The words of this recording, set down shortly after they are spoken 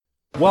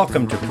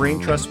Welcome to Brain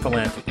Trust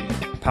Philanthropy,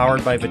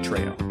 powered by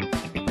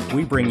Vitreo.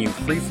 We bring you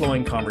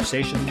free-flowing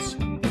conversations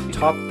with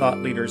top thought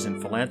leaders in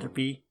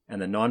philanthropy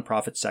and the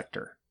nonprofit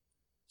sector.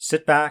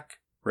 Sit back,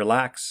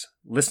 relax,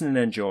 listen and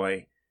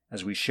enjoy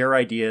as we share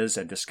ideas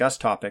and discuss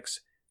topics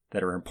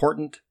that are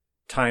important,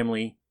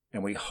 timely,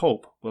 and we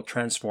hope will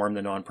transform the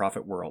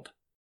nonprofit world.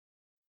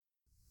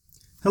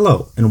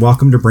 Hello, and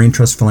welcome to Brain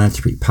Trust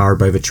Philanthropy, powered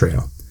by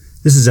Vitreo.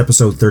 This is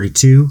episode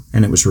 32,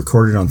 and it was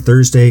recorded on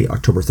Thursday,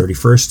 October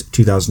 31st,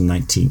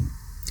 2019.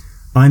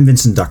 I'm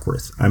Vincent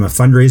Duckworth. I'm a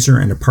fundraiser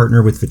and a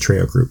partner with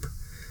Vitreo Group.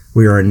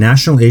 We are a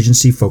national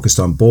agency focused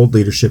on bold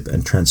leadership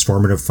and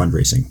transformative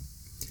fundraising.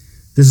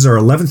 This is our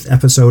 11th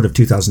episode of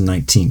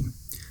 2019.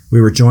 We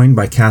were joined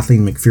by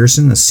Kathleen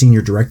McPherson, a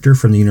senior director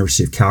from the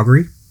University of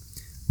Calgary,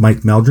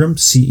 Mike Meldrum,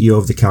 CEO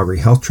of the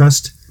Calgary Health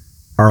Trust,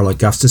 Arla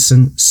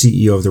Gustafson,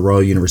 CEO of the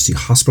Royal University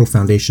Hospital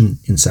Foundation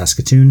in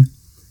Saskatoon,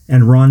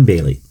 and Ron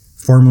Bailey,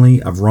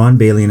 formerly of Ron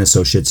Bailey &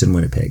 Associates in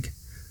Winnipeg.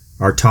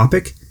 Our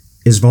topic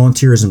is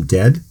volunteerism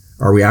dead?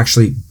 Are we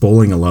actually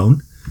bowling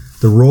alone?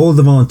 The role of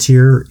the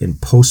volunteer in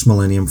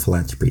post-millennium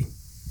philanthropy.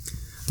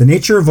 The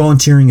nature of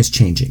volunteering is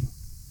changing.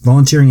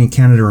 Volunteering in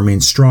Canada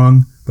remains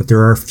strong, but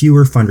there are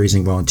fewer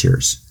fundraising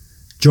volunteers.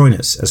 Join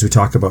us as we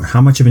talk about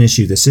how much of an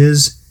issue this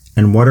is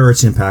and what are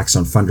its impacts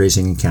on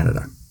fundraising in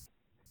Canada.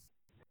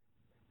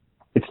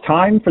 It's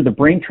time for the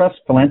Brain Trust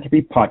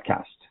Philanthropy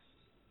podcast.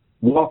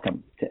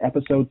 Welcome to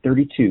episode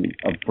 32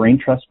 of Brain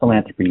Trust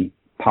Philanthropy,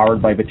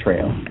 powered by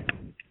Vitreo.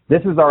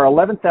 This is our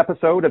 11th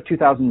episode of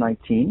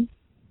 2019.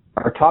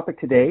 Our topic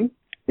today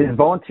is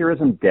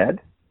volunteerism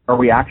dead? Are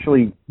we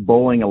actually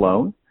bowling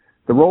alone?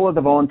 The role of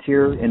the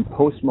volunteer in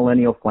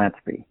post-millennial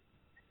philanthropy.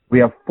 We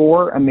have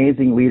four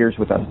amazing leaders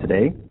with us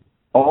today,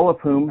 all of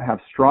whom have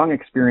strong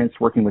experience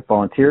working with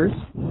volunteers.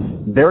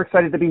 They're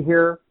excited to be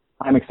here.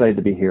 I'm excited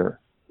to be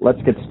here.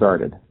 Let's get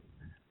started.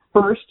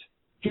 First,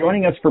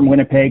 joining us from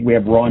Winnipeg, we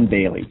have Ron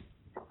Bailey.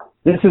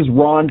 This is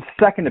Ron's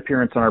second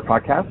appearance on our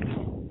podcast.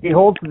 He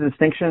holds the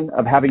distinction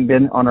of having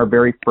been on our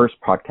very first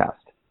podcast.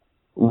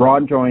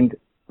 Ron joined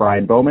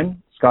Brian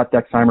Bowman, Scott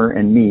Dexheimer,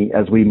 and me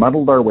as we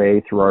muddled our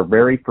way through our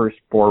very first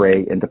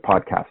foray into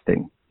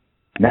podcasting.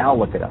 Now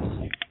look at us.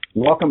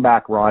 Welcome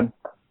back, Ron.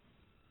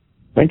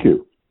 Thank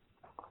you.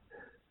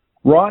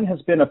 Ron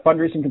has been a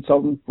fundraising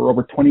consultant for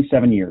over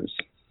 27 years.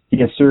 He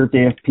has served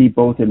AFP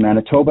both in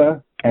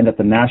Manitoba and at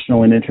the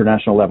national and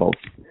international levels.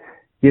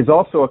 He is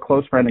also a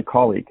close friend and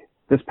colleague.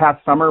 This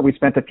past summer, we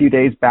spent a few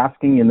days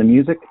basking in the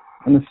music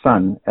and the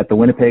sun at the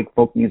Winnipeg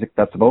Folk Music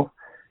Festival.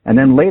 And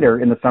then later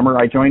in the summer,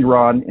 I joined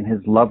Ron in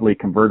his lovely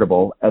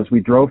convertible as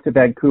we drove to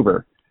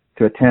Vancouver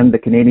to attend the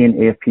Canadian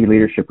AFP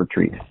Leadership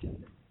Retreat.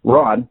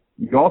 Ron,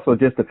 you also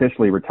just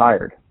officially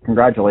retired.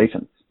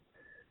 Congratulations.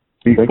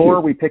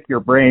 Before we pick your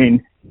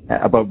brain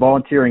about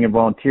volunteering and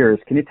volunteers,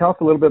 can you tell us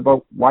a little bit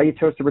about why you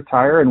chose to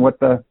retire and what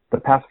the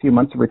past few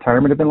months of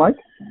retirement have been like?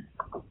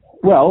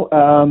 Well,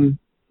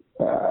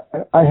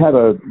 I had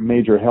a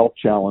major health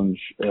challenge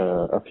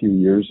a few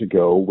years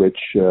ago, which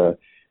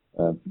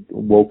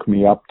woke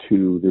me up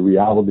to the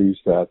realities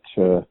that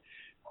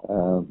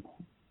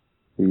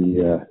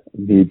we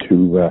need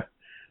to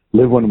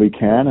live when we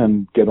can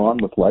and get on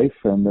with life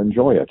and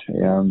enjoy it.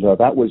 And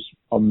that was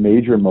a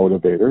major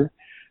motivator.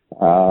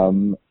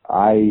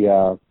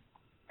 I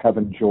have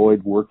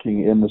enjoyed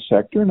working in the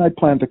sector, and I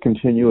plan to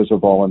continue as a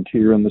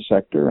volunteer in the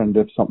sector. And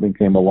if something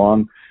came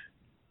along,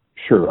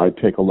 sure, I'd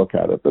take a look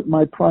at it. But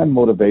my prime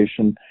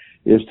motivation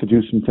is to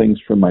do some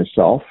things for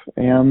myself,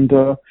 and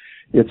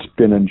it's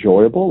been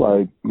enjoyable.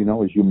 As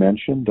you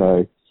mentioned,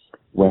 I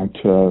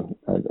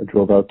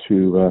drove out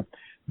to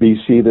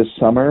BC this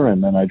summer,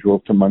 and then I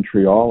drove to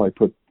Montreal. I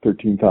put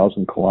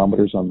 13,000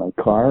 kilometers on my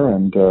car,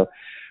 and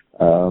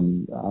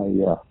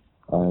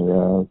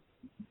I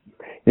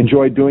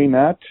enjoyed doing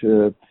that.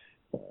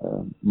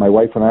 My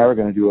wife and I are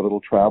going to do a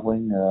little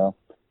traveling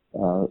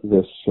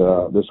this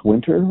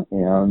winter,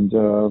 and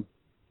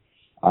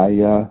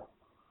I'm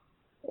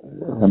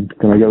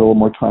going to get a little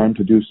more time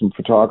to do some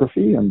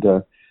photography and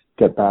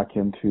get back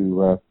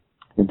into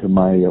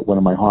my one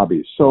of my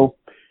hobbies. So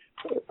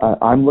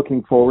I'm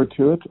looking forward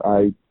to it.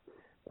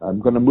 I'm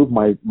going to move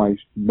my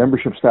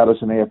membership status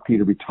in AFP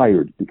to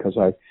retired because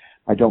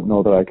I don't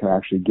know that I can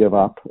actually give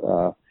up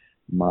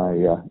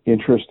my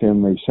interest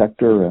in the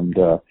sector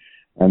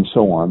and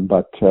so on.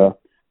 But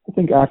I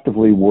think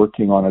actively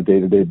working on a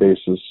day-to-day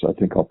basis, I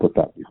think I'll put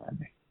that behind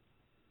me.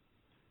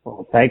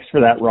 Well, thanks for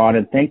that, Ron,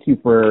 and thank you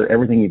for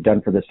everything you've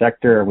done for the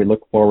sector. We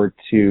look forward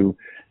to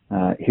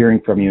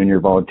hearing from you in your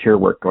volunteer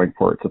work going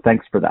forward. So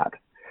thanks for that.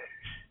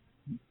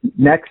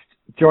 Next,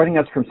 joining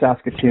us from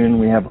Saskatoon,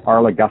 we have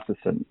Arla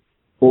Gustafson.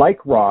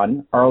 Like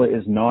Ron, Arla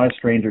is not a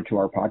stranger to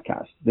our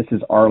podcast. This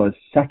is Arla's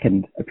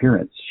second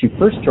appearance. She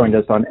first joined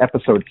us on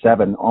episode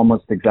 7,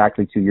 almost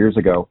exactly 2 years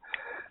ago.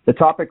 The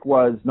topic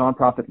was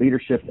nonprofit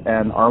leadership,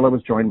 and Arla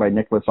was joined by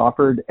Nicholas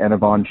Offord and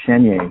Yvonne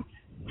Chenier.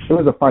 It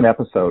was a fun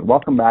episode.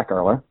 Welcome back,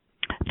 Arla.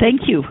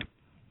 Thank you.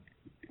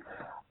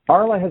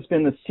 Arla has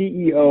been the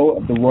CEO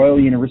of the Royal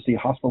University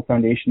Hospital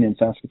Foundation in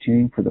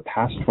Saskatoon for the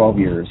past 12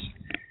 years.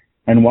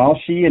 And while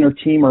she and her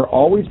team are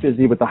always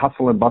busy with the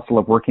hustle and bustle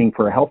of working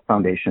for a health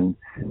foundation,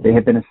 they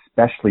have been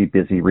especially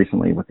busy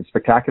recently with the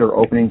spectacular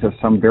openings of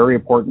some very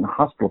important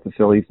hospital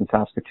facilities in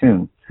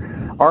Saskatoon.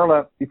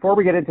 Arla, before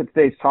we get into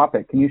today's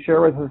topic, can you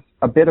share with us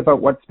a bit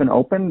about what's been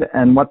opened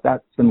and what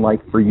that's been like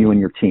for you and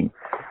your team?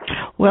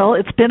 Well,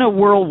 it's been a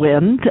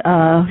whirlwind.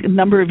 A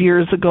number of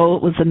years ago,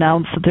 it was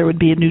announced that there would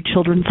be a new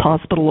children's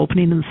hospital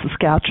opening in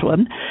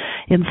Saskatchewan.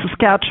 In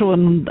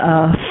Saskatchewan,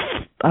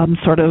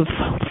 sort of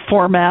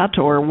format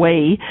or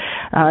way,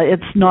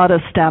 it's not a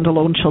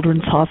standalone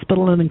children's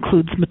hospital. It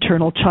includes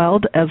maternal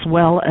child as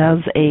well as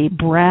a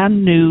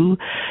brand new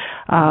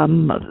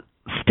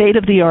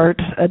state-of-the-art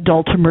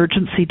adult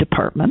emergency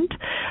department.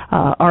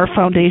 Our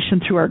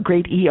foundation, through our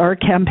Great ER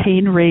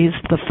campaign,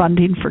 raised the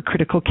funding for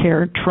critical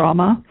care and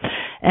trauma.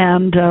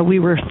 And we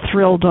were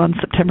thrilled on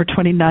September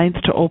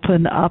 29th to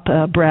open up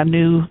a brand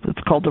new,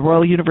 it's called the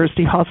Royal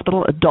University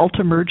Hospital Adult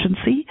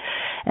Emergency.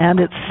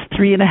 And it's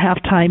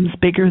 3.5 times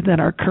bigger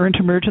than our current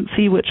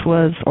emergency,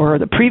 or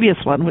the previous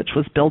one, which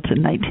was built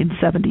in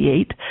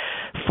 1978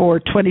 for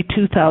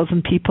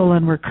 22,000 people,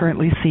 and we're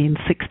currently seeing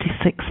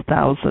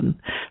 66,000.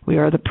 We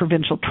are the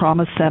provincial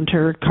trauma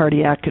center,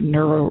 cardiac and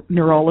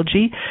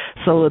neurology.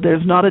 So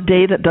there's not a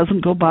day that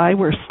doesn't go by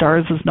where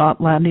STARS is not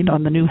landing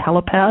on the new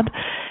helipad,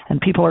 and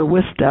people are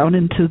whisked down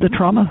into the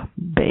trauma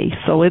bay.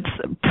 So it's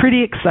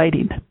pretty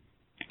exciting.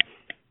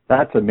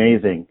 That's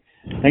amazing.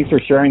 Thanks for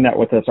sharing that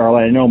with us,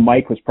 Arla. I know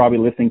Mike was probably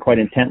listening quite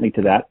intently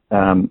to that,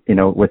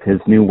 with his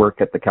new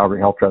work at the Calgary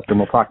Health Trust, and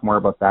we'll talk more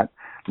about that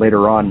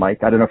later on, Mike.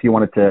 I don't know if you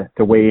wanted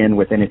to weigh in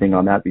with anything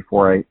on that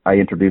before I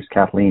introduce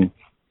Kathleen.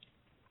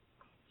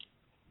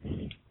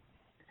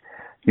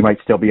 You might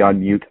still be on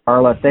mute.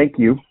 Arla, thank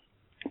you.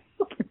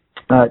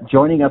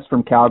 Joining us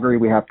from Calgary,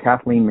 we have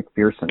Kathleen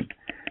McPherson.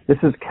 This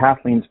is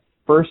Kathleen's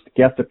first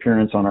guest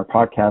appearance on our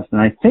podcast,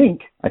 and I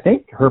think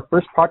her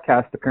first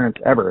podcast appearance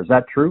ever. Is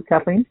that true,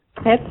 Kathleen?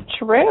 It's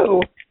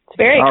true. It's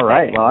very exciting. All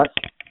right. Well,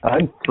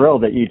 I'm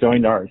thrilled that you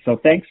joined ours. So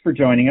thanks for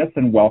joining us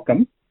and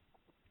welcome.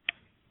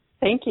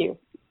 Thank you.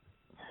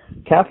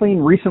 Kathleen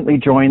recently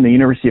joined the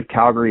University of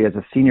Calgary as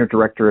a Senior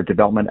Director of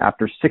Development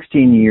after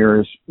 16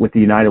 years with the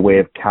United Way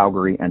of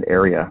Calgary and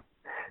area.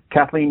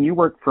 Kathleen, you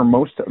worked for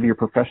most of your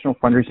professional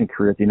fundraising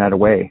career at the United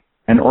Way,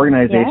 an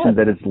organization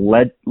that is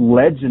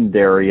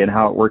legendary in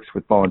how it works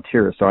with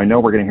volunteers. So I know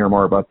we're going to hear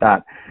more about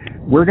that.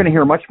 We're going to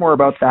hear much more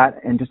about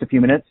that in just a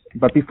few minutes.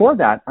 But before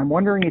that, I'm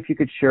wondering if you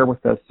could share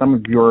with us some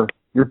of your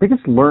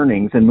biggest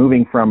learnings in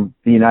moving from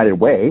the United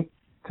Way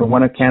to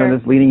one of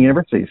Canada's leading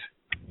universities.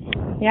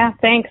 Yeah,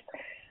 thanks.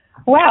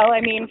 Well, I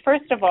mean,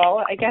 first of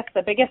all, I guess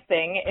the biggest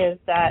thing is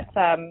that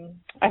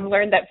I've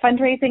learned that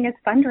fundraising is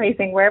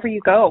fundraising wherever you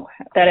go,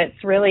 that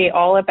it's really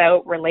all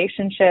about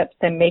relationships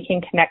and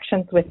making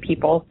connections with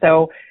people.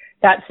 So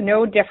that's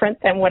no different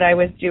than what I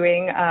was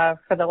doing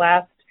for the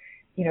last,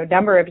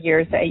 number of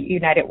years at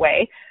United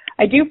Way.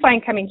 I do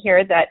find coming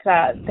here that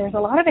there's a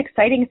lot of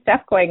exciting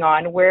stuff going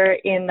on. We're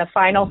in the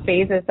final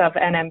phases of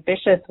an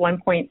ambitious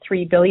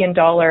 $1.3 billion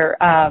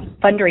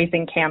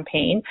fundraising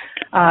campaign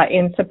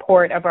in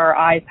support of our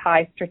Eyes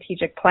High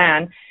strategic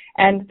plan.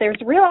 And there's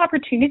real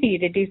opportunity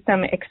to do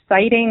some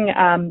exciting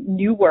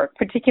new work,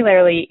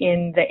 particularly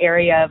in the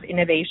area of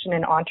innovation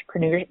and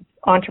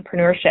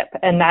entrepreneurship,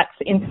 and that's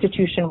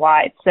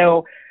institution-wide.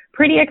 So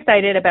pretty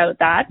excited about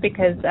that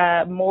because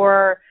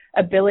more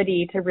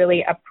ability to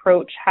really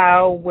approach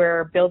how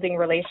we're building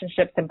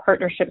relationships and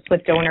partnerships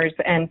with donors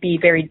and be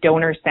very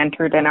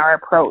donor-centered in our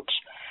approach.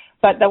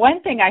 But the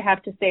one thing I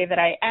have to say that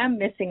I am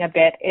missing a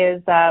bit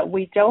is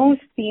we don't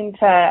seem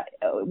to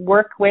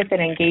work with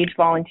and engage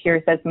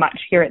volunteers as much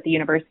here at the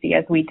university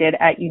as we did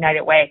at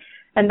United Way.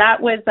 And that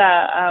was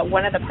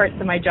one of the parts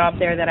of my job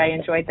there that I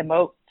enjoyed the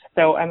most.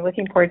 So I'm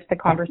looking forward to the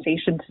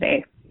conversation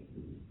today.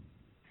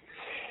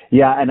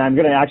 Yeah, and I'm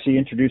going to actually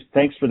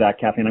thanks for that,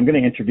 Kathleen. I'm going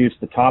to introduce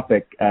the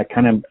topic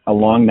kind of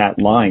along that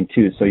line,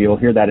 too. So you'll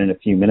hear that in a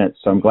few minutes.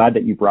 So I'm glad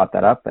that you brought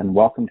that up, and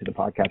welcome to the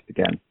podcast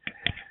again.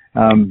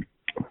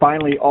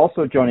 Finally,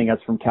 also joining us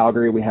from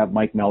Calgary, we have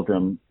Mike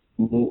Meldrum.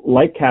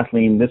 Like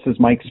Kathleen, this is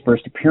Mike's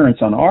first appearance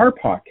on our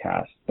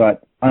podcast,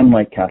 but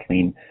unlike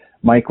Kathleen,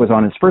 Mike was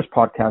on his first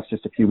podcast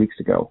just a few weeks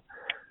ago.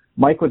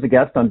 Mike was a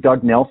guest on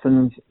Doug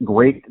Nelson's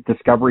Great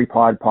Discovery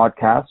Pod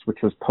podcast, which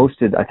was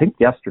posted, I think,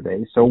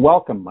 yesterday. So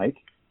welcome, Mike.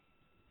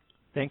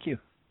 Thank you.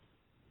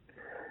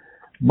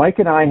 Mike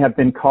and I have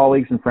been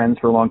colleagues and friends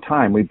for a long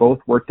time. We both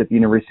worked at the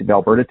University of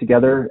Alberta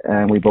together,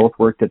 and we both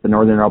worked at the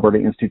Northern Alberta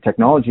Institute of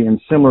Technology in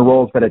similar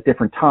roles, but at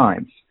different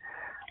times.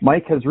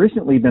 Mike has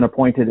recently been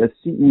appointed as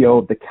CEO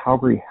of the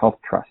Calgary Health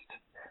Trust.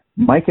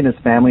 Mike and his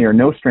family are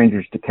no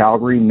strangers to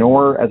Calgary,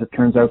 nor, as it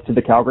turns out, to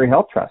the Calgary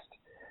Health Trust.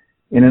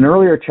 In an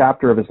earlier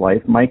chapter of his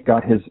life, Mike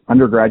got his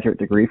undergraduate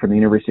degree from the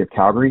University of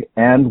Calgary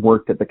and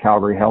worked at the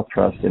Calgary Health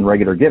Trust in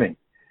regular giving.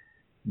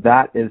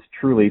 That is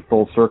truly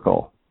full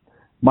circle.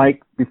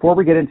 Mike, before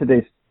we get into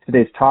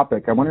today's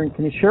topic, I'm wondering,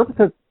 can you share with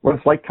us what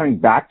it's like coming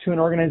back to an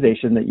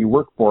organization that you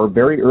worked for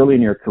very early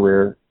in your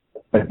career,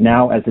 but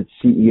now as its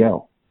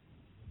CEO?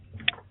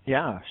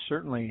 Yeah,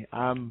 certainly.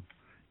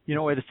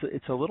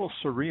 It's a little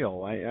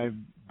surreal. I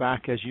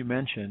back, as you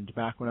mentioned,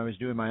 back when I was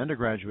doing my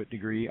undergraduate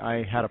degree,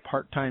 I had a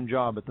part-time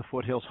job at the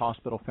Foothills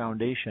Hospital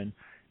Foundation,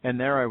 and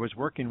there I was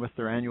working with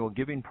their annual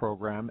giving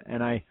program,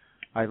 and I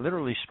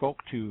literally spoke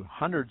to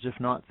hundreds, if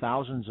not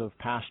thousands, of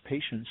past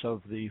patients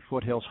of the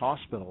Foothills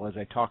Hospital as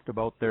I talked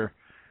about their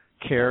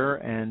care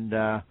and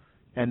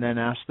then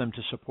asked them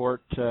to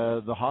support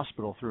the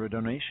hospital through a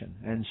donation.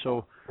 And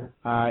so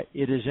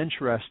it is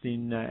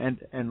interesting,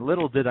 and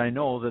little did I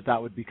know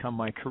that would become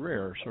my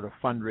career, sort of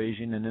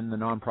fundraising and in the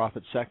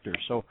nonprofit sector.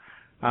 So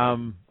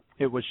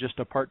it was just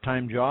a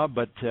part-time job,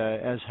 but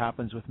as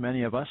happens with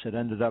many of us, it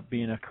ended up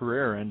being a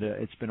career, and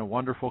it's been a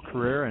wonderful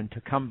career. And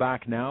to come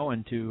back now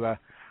and to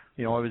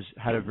I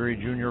had a very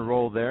junior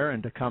role there,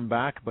 and to come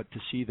back, but to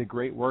see the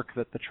great work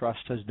that the Trust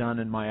has done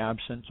in my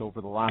absence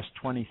over the last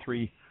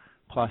 23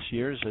 plus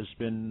years has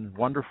been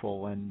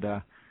wonderful, and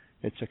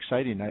it's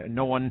exciting.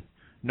 No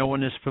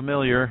one is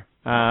familiar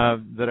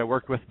that I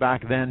worked with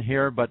back then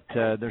here, but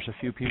there's a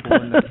few people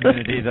in the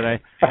community that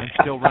I'm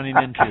still running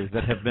into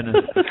that have been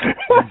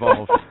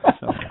involved.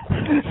 So.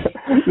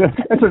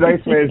 That's a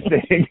nice way of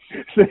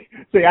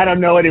saying, I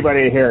don't know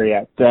anybody here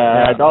yet.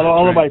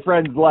 All of my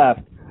friends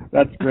left.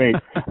 That's great.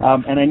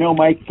 And I know,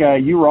 Mike,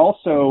 you were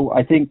also,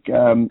 I think,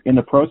 in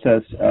the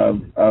process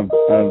of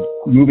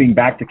moving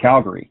back to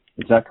Calgary.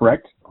 Is that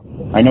correct?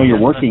 I know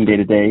you're working day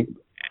to day.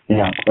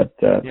 Yeah, but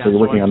so you're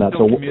working on that.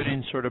 So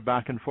commuting sort of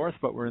back and forth,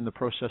 but we're in the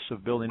process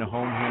of building a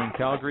home here in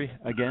Calgary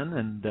again,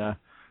 and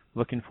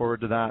looking forward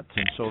to that.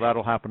 And so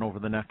that'll happen over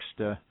the next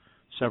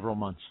several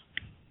months.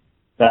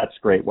 That's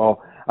great.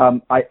 Well,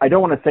 I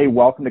don't want to say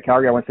welcome to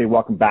Calgary. I want to say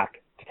welcome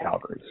back to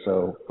Calgary.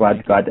 So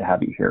glad to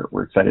have you here.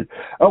 We're excited.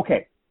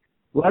 Okay.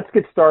 Let's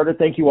get started.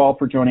 Thank you all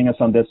for joining us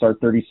on this, our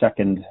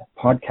 30-second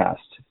podcast.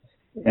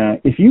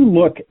 If you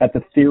look at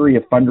the theory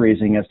of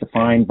fundraising as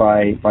defined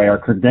by our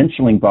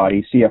credentialing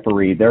body,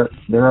 CFRE,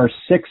 there are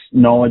 6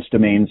 knowledge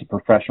domains of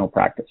professional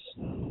practice.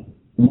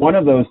 One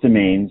of those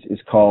domains is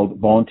called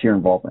volunteer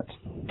involvement.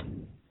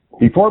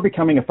 Before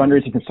becoming a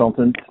fundraising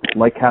consultant,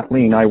 like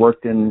Kathleen, I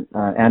worked in,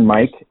 and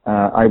Mike,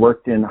 I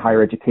worked in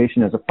higher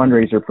education as a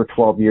fundraiser for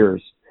 12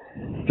 years.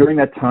 During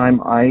that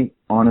time, I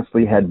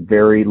honestly had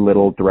very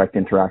little direct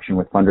interaction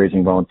with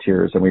fundraising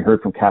volunteers, and we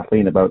heard from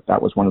Kathleen about that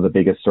was one of the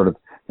biggest sort of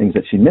things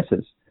that she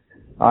misses.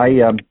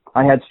 I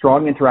had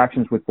strong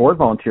interactions with board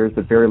volunteers,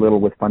 but very little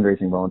with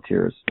fundraising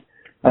volunteers.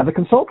 As a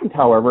consultant,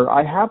 however,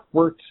 I have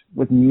worked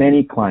with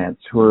many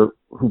clients who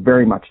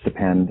very much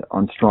depend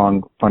on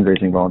strong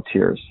fundraising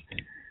volunteers.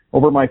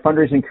 Over my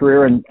fundraising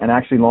career, and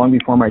actually long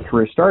before my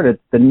career started,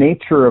 the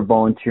nature of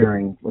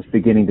volunteering was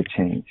beginning to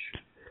change.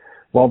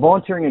 While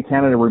volunteering in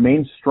Canada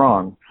remains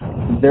strong,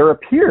 there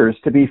appears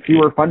to be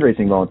fewer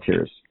fundraising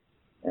volunteers.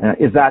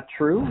 Is that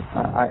true?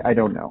 I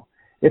don't know.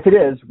 If it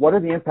is, what are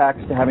the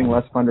impacts to having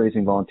less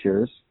fundraising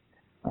volunteers?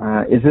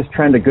 Is this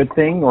trend a good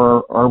thing,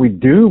 or are we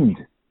doomed?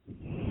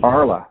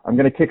 Arla, I'm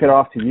going to kick it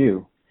off to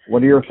you.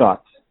 What are your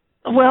thoughts?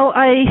 Well,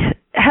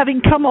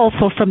 having come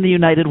also from the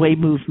United Way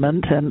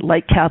movement, and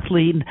like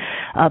Kathleen,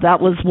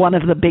 that was one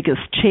of the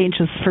biggest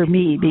changes for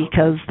me,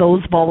 because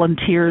those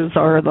volunteers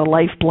are the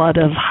lifeblood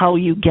of how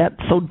you get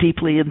so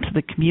deeply into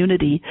the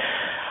community.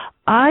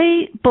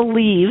 I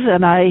believe,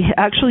 and I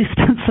actually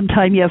spent some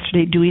time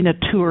yesterday doing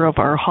a tour of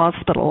our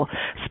hospital,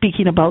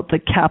 speaking about the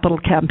capital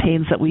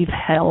campaigns that we've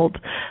held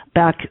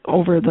back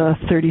over the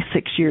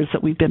 36 years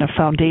that we've been a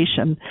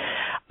foundation.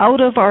 Out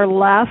of our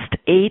last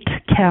 8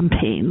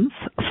 campaigns,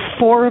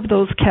 4 of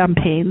those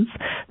campaigns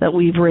that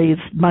we've raised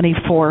money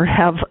for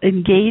have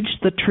engaged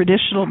the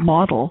traditional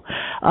model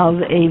of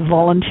a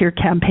volunteer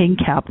campaign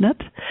cabinet,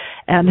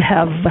 and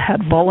have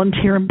had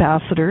volunteer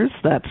ambassadors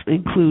that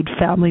include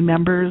family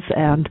members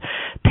and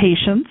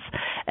patients,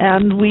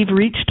 and we've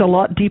reached a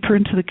lot deeper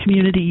into the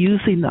community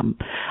using them.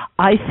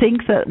 I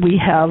think that we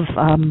have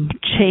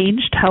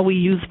changed how we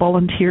use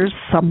volunteers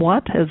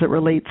somewhat as it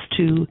relates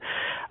to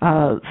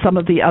some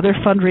of the other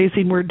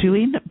fundraising we're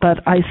doing, but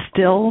I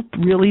still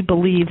really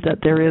believe that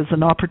there is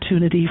an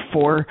opportunity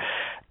for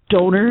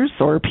donors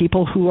or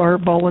people who are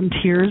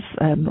volunteers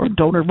or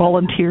donor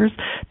volunteers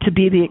to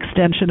be the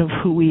extension of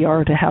who we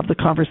are, to have the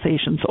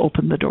conversations,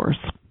 open the doors.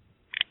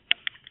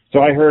 So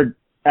I heard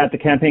at the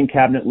campaign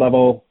cabinet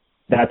level,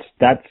 that's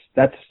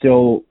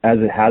still as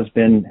it has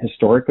been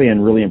historically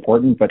and really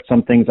important, but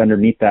some things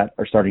underneath that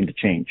are starting to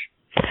change.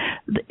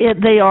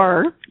 They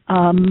are,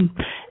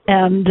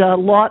 and a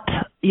lot.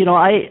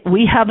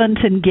 We haven't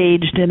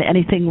engaged in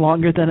anything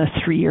longer than a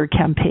 3-year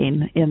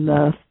campaign in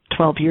the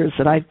 12 years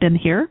that I've been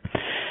here.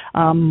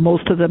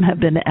 Most of them have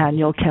been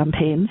annual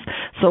campaigns.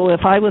 So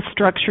if I was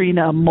structuring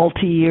a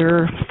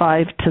multi-year,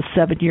 5 to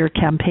 7 year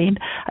campaign,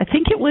 I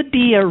think it would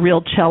be a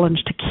real challenge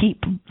to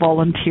keep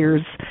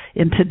volunteers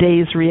in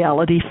today's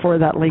reality for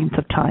that length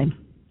of time.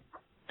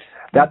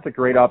 That's a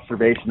great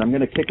observation. I'm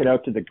going to kick it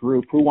out to the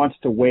group. Who wants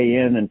to weigh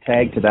in and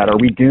tag to that? Are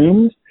we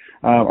doomed?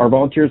 Are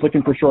volunteers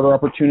looking for shorter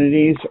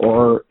opportunities,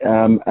 or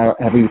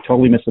have we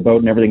totally missed the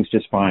boat and everything's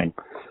just fine?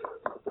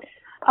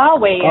 I'll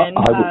weigh in,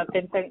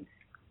 Vincent.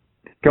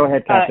 Go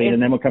ahead, Kathleen,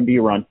 and then we'll come to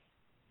you, Ron.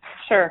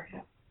 Sure.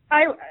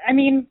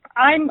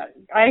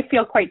 I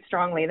feel quite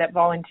strongly that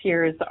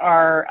volunteers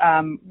are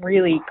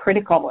really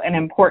critical and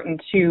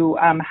important to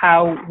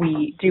how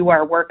we do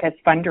our work as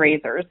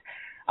fundraisers.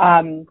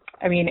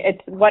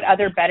 It's what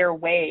other better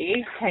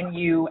way can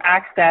you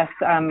access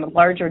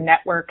larger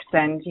networks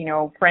and,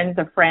 friends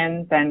of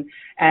friends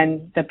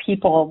and the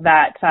people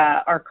that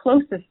are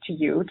closest to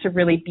you to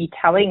really be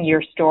telling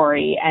your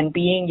story and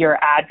being your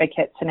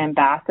advocates and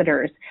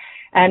ambassadors.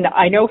 And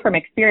I know from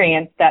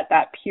experience that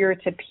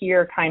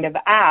peer-to-peer kind of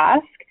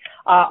ask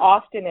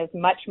often is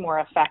much more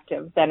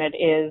effective than it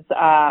is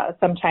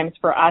sometimes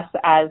for us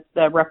as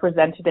the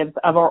representatives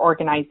of our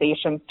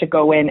organizations to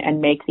go in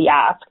and make the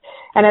ask.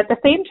 And at the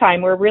same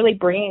time, we're really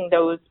bringing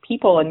those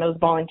people and those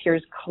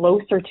volunteers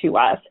closer to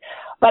us.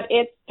 But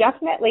it's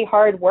definitely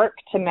hard work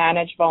to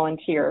manage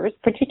volunteers,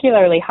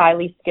 particularly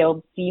highly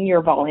skilled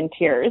senior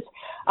volunteers.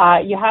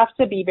 You have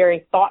to be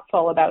very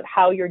thoughtful about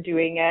how you're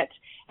doing it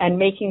and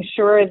making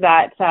sure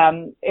that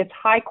it's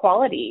high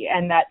quality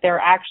and that they're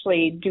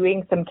actually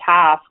doing some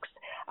tasks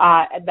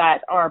that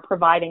are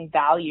providing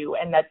value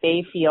and that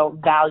they feel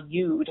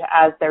valued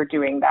as they're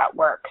doing that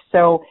work.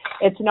 So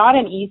it's not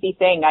an easy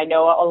thing. I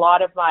know a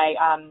lot of my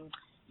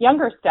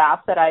younger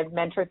staff that I've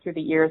mentored through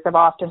the years have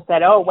often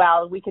said, oh,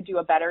 well, we could do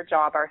a better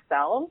job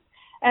ourselves.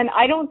 And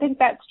I don't think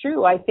that's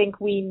true. I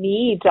think we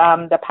need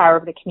the power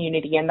of the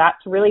community, and that's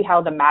really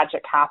how the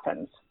magic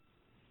happens.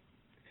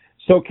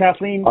 So,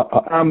 Kathleen,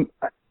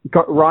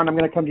 Ron, I'm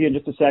going to come to you in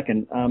just a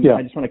second.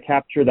 I just want to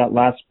capture that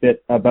last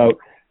bit about.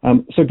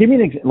 So, give me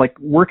an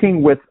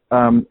working with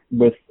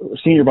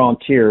senior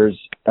volunteers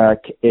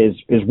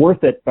is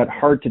worth it, but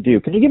hard to do.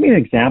 Can you give me an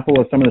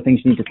example of some of the things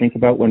you need to think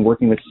about when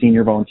working with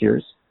senior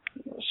volunteers?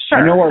 Sure.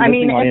 I know our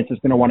listening audience is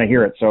going to want to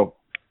hear it. So,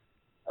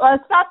 well,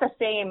 it's not the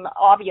same,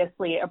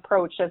 obviously,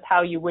 approach as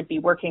how you would be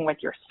working with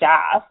your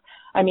staff.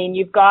 I mean,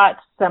 you've got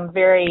some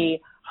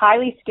very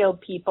highly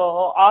skilled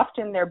people.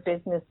 Often they're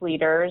business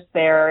leaders.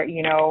 They're,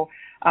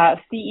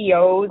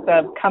 CEOs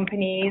of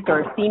companies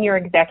or senior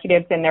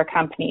executives in their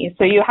companies.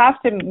 So you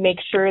have to make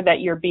sure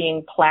that you're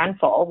being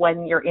planful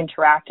when you're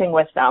interacting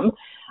with them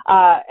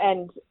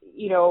and,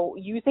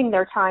 using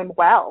their time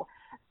well.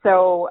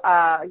 So,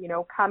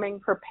 coming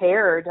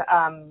prepared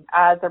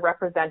as a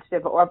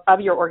representative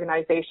of your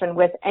organization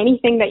with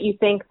anything that you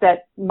think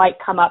that might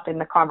come up in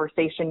the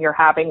conversation you're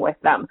having with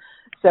them.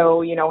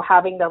 So,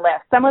 having the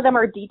list. Some of them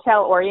are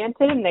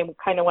detail-oriented and they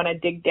kind of want to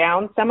dig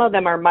down. Some of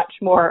them are much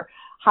more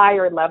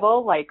higher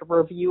level, like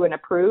review and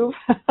approve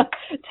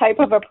type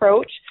of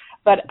approach.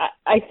 But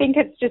I think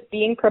it's just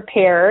being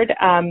prepared,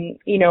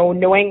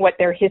 knowing what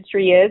their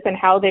history is and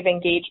how they've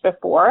engaged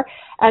before.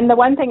 And the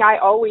one thing I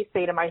always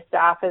say to my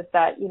staff is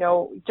that,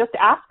 just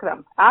ask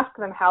them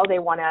how they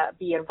want to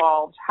be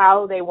involved,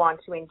 how they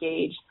want to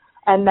engage,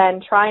 and then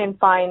try and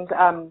find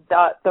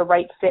the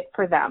right fit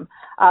for them.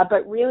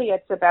 But really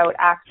it's about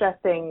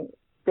accessing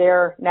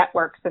their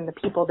networks and the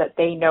people that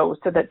they know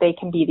so that they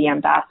can be the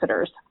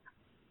ambassadors.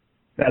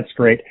 That's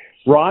great.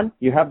 Ron,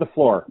 you have the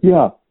floor.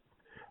 Yeah.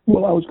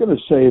 Well, I was going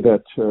to say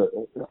that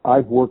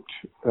I've worked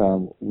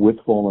with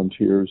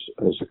volunteers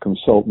as a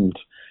consultant,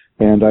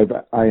 and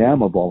I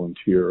am a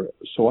volunteer,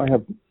 so I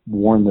have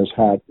worn this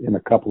hat in a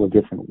couple of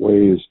different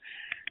ways.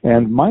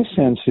 And my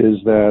sense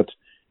is that,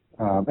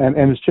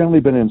 and it's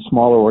generally been in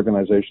smaller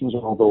organizations,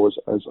 although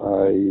as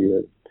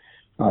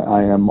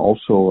I am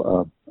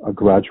also a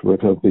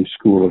graduate of the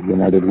School of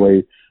United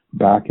Way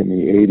back in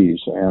the 80s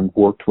and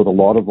worked with a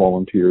lot of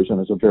volunteers,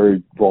 and it's a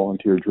very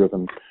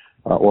volunteer-driven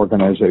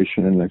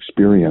organization and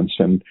experience,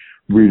 and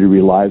really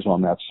relies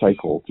on that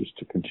cycle just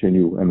to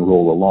continue and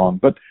roll along.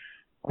 But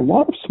a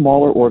lot of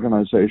smaller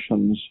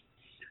organizations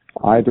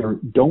either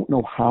don't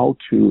know how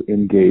to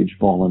engage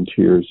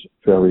volunteers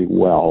very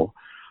well,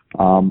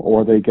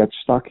 or they get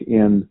stuck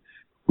in,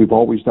 we've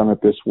always done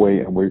it this way,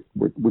 and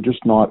we're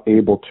just not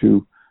able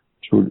to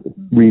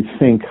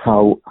rethink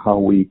how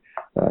we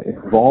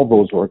involve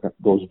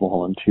those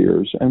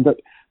volunteers. And that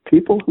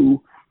people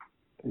who,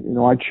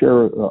 I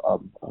chair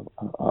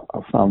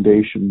a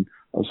foundation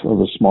of sort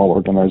of a small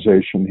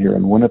organization here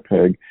in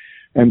Winnipeg,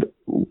 and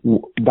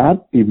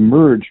that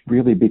emerged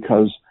really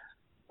because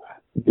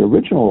the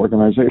original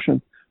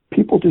organization,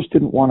 people just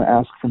didn't want to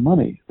ask for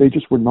money. They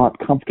just were not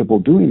comfortable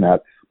doing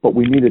that, but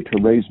we needed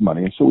to raise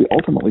money. And so we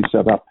ultimately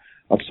set up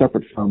a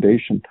separate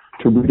foundation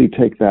to really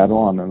take that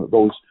on, and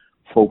those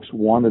folks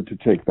wanted to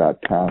take that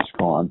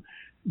task on.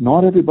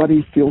 Not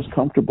everybody feels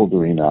comfortable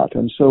doing that,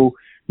 and so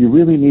you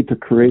really need to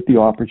create the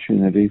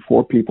opportunity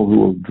for people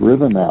who are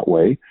driven that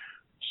way.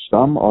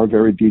 Some are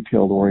very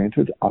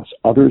detail-oriented.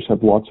 Others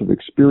have lots of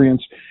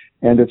experience.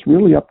 And it's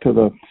really up to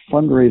the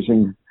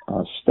fundraising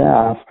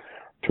staff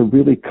to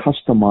really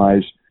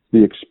customize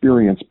the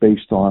experience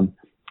based on,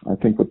 I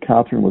think what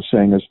Catherine was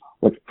saying is,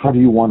 how do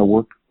you want to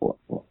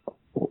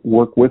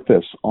work with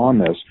this, on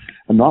this,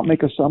 and not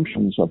make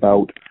assumptions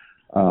about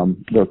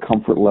their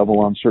comfort level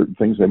on certain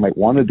things. They might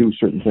want to do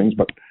certain things,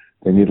 but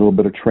they need a little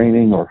bit of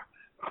training or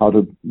how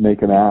to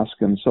make an ask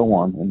and so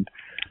on. And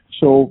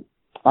so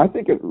I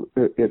think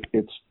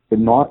it's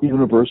not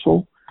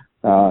universal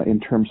in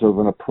terms of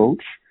an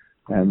approach.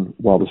 And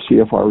while the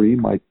CFRE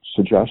might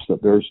suggest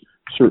that there's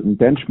certain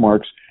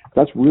benchmarks,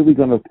 that's really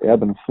going to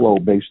ebb and flow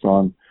based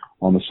on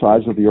the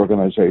size of the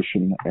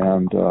organization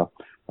and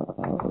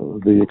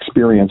the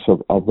experience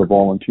of the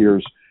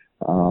volunteers.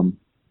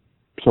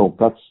 So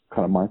that's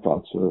kind of my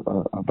thoughts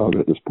about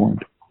it at this point.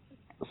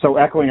 So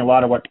echoing a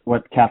lot of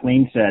what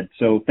Kathleen said.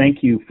 So thank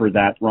you for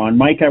that, Ron.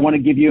 Mike, I want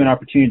to give you an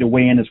opportunity to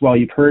weigh in as well.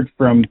 You've heard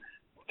from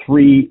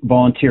 3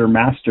 volunteer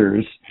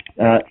masters.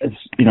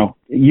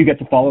 You get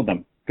to follow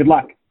them. Good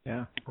luck.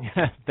 Yeah,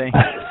 thanks.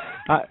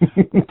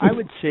 I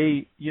would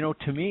say,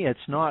 to me, it's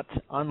not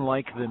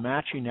unlike the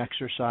matching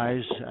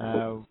exercise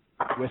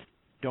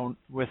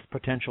with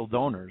potential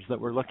donors, that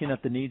we're looking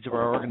at the needs of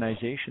our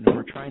organization and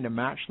we're trying to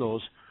match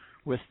those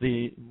with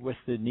the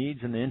needs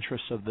and the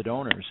interests of the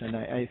donors. And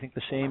I think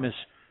the same is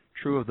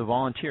true of the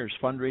volunteers,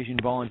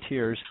 fundraising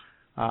volunteers.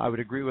 I would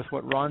agree with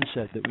what Ron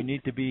said, that we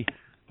need to be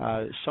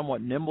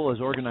somewhat nimble as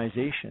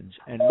organizations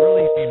and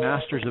really be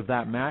masters of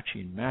that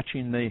matching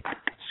the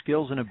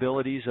skills and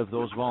abilities of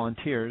those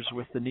volunteers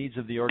with the needs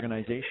of the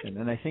organization.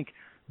 And I think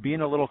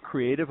being a little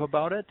creative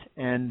about it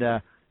and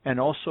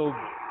also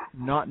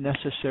not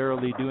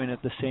necessarily doing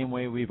it the same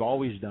way we've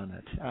always done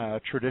it.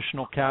 A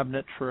traditional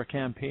cabinet for a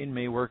campaign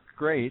may work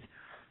great,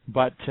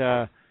 but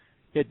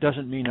it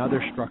doesn't mean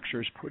other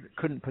structures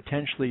couldn't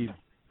potentially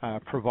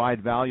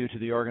provide value to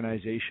the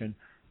organization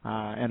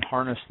and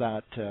harness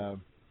that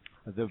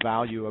the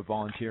value of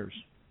volunteers.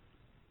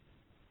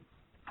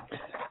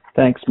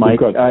 Thanks, Mike.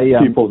 We've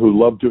got people who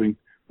love doing.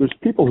 There's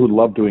people who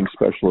love doing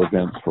special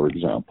events, for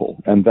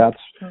example, and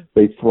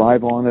they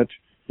thrive on it.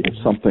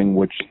 It's something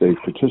which they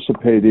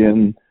participate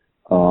in.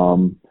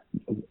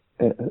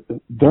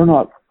 They're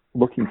not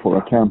looking for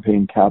a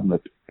campaign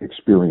cabinet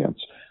experience.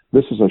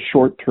 This is a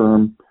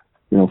short-term,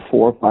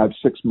 4, 5,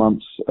 6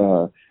 months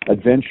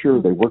adventure.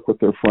 They work with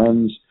their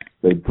friends.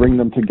 They bring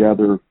them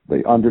together.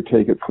 They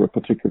undertake it for a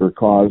particular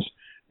cause,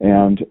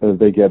 and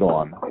they get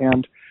on.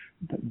 And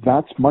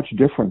that's much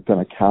different than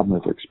a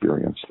cabinet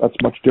experience. That's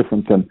much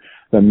different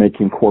than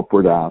making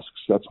corporate asks.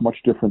 That's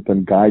much different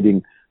than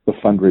guiding the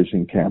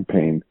fundraising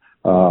campaign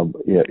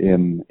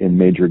in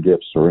major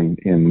gifts or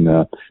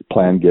in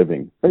planned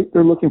giving.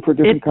 They're looking for a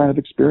different kind of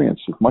experience.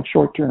 It's much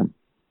short term.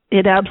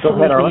 It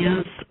absolutely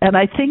is. And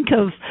I think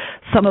of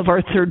some of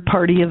our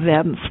third-party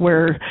events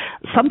where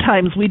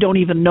sometimes we don't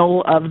even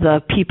know of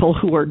the people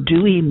who are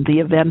doing the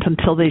event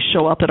until they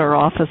show up at our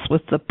office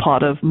with the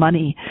pot of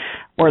money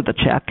or the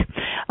check.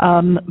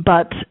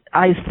 But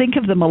I think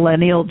of the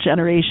millennial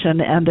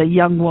generation and a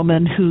young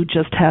woman who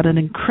just had an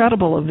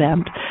incredible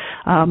event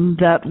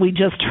that we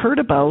just heard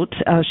about.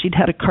 She'd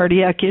had a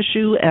cardiac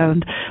issue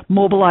and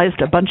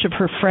mobilized a bunch of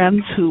her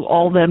friends who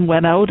all then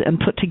went out and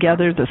put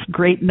together this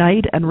great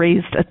night and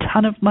raised a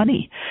ton of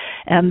money.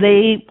 And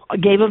they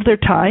gave of their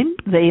time.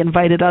 They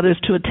invited others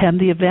to attend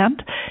the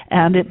event,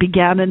 and it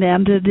began and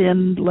ended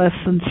in less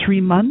than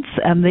 3 months,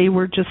 and they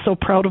were just so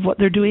proud of what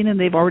they're doing, and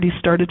they've already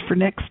started for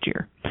next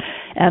year.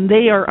 And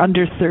they are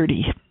under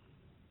 30.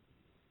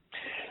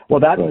 Well,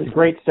 that's a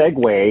great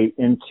segue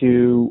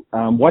into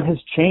what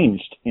has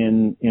changed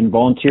in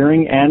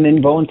volunteering and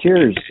in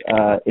volunteers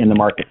in the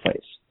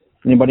marketplace.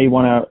 Anybody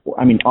want to?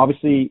 I mean,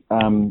 obviously,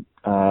 some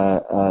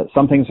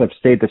things have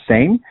stayed the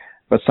same,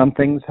 but some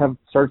things have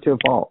started to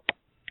evolve.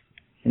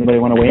 Anybody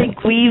want to weigh in?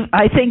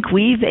 I think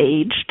we've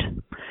aged.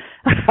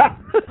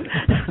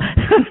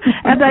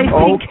 And I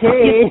think,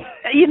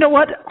 you know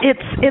what?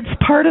 It's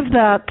part of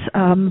that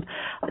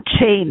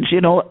change.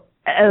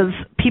 As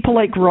people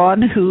like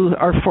Ron, who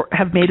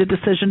have made a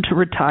decision to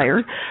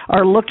retire,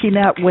 are looking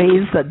at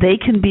ways that they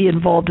can be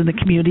involved in the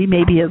community,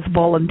 maybe as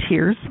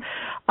volunteers.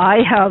 I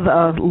have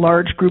a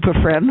large group of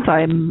friends,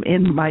 I'm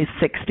in my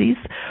 60s,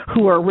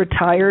 who are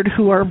retired,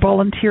 who are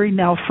volunteering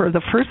now for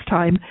the first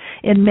time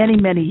in many,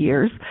 many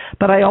years.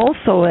 But I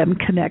also am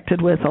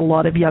connected with a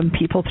lot of young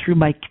people through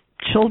my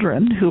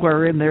children who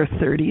are in their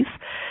 30s.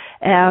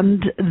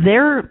 And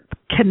they're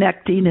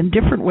connecting in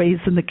different ways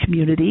in the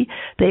community.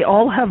 They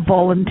all have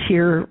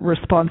volunteer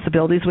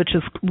responsibilities, which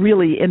is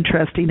really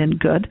interesting and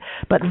good,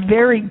 but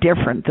very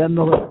different than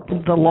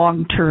the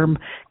long-term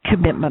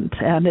commitment.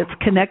 And it's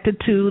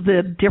connected to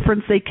the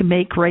difference they can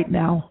make right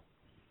now.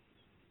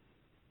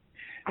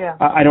 Yeah.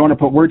 I don't want to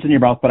put words in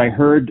your mouth, but I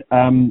heard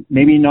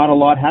maybe not a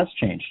lot has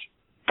changed.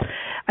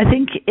 I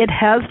think it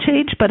has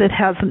changed, but it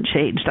hasn't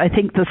changed. I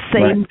think the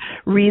same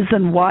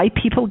reason why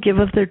people give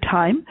of their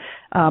time,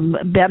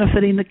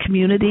 benefiting the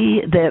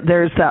community,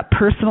 there's that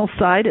personal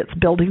side. It's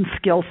building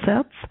skill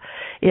sets.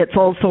 It's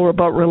also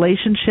about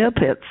relationship.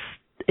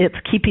 It's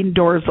keeping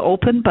doors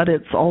open, but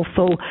it's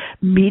also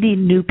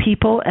meeting new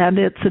people, and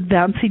it's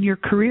advancing your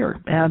career.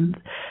 And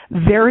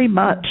very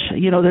much,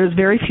 there's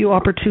very few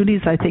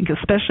opportunities, I think,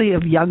 especially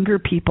of younger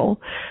people,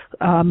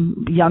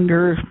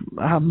 youth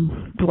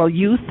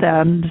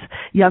and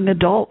young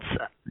adults,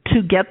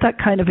 to get that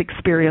kind of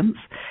experience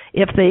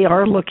if they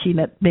are looking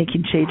at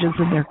making changes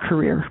in their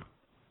career.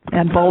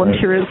 And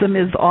volunteerism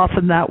is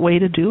often that way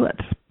to do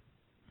it.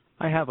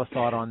 I have a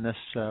thought on this,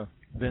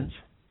 Vince.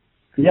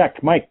 Yeah,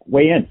 Mike,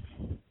 weigh in.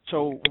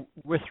 So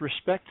with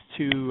respect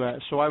to,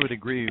 so I would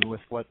agree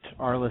with what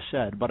Arla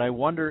said, but I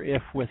wonder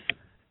if with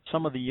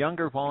some of the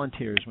younger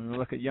volunteers, when we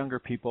look at younger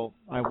people,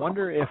 I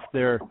wonder if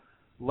they're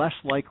less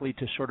likely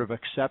to sort of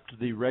accept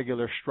the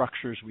regular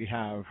structures we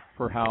have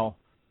for how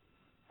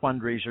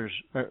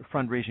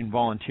fundraising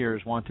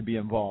volunteers want to be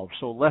involved.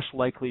 So less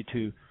likely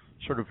to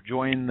sort of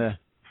join the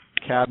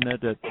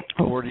cabinet at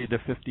 40 to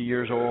 50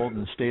 years old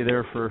and stay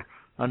there for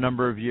a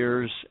number of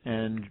years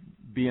and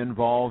be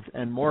involved,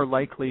 and more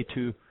likely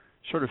to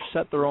sort of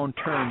set their own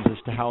terms as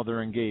to how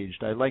they're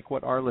engaged. I like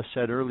what Arla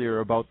said earlier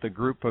about the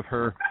group of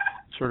her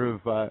sort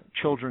of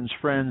children's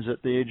friends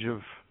at the age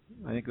of,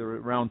 I think they were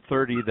around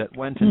 30, that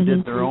went and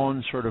did their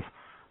own sort of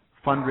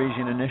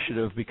fundraising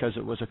initiative because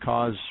it was a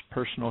cause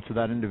personal to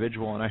that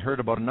individual. And I heard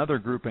about another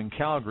group in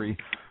Calgary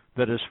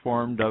that is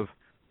formed of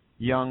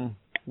young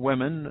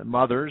women,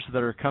 mothers,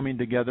 that are coming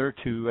together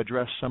to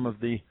address some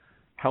of the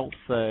health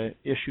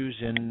issues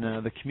in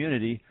the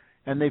community,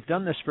 and they've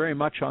done this very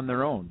much on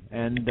their own.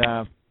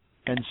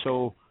 And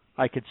so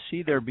I could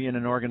see there being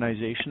an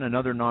organization,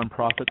 another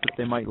nonprofit that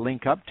they might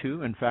link up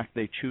to. In fact,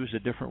 they choose a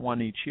different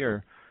one each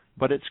year.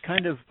 But it's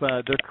kind of,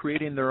 they're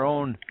creating their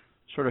own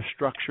sort of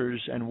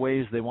structures and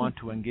ways they want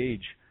to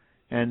engage.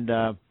 And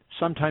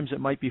sometimes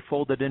it might be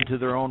folded into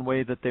their own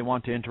way that they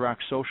want to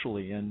interact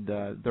socially and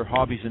their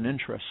hobbies and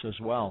interests as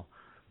well.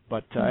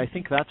 But I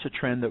think that's a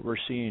trend that we're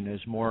seeing,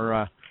 is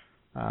more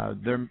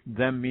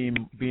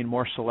them being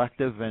more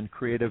selective and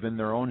creative in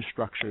their own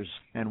structures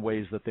and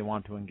ways that they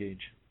want to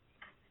engage.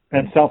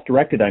 And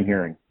self-directed, I'm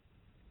hearing.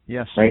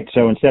 Yes. Right.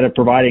 So instead of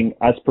providing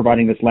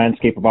this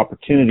landscape of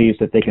opportunities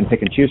that they can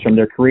pick and choose from,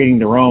 they're creating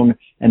their own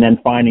and then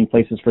finding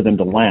places for them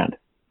to land.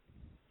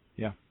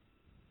 Yeah.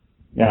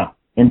 Yeah.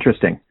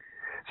 Interesting.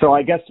 So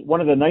I guess one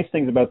of the nice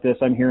things about this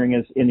I'm hearing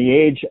is, in the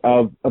age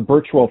of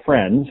virtual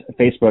friends,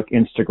 Facebook,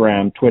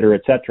 Instagram, Twitter,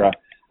 etc.,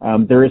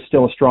 there is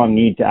still a strong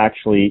need to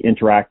actually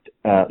interact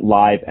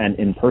live and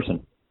in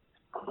person.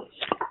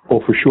 Oh,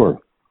 for sure.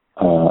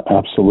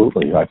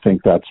 Absolutely. I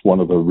think that's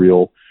one of the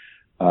real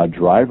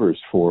drivers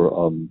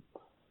for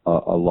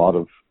a lot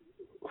of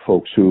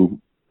folks who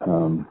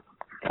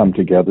come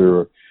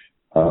together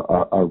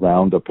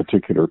around a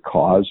particular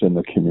cause in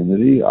the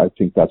community. I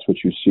think that's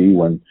what you see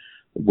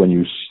when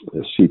you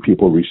see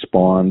people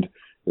respond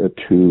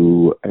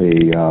to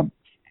a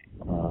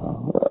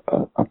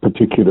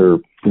particular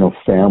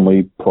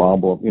family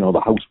problem.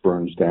 The house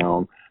burns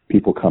down.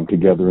 People come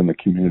together in the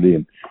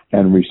community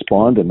and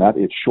respond, and that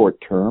it's short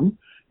term.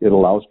 It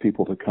allows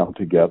people to come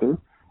together.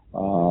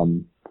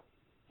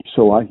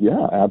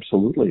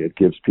 Absolutely. It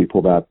gives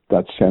people that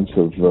sense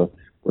of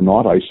we're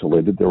not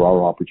isolated. There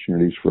are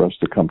opportunities for us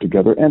to come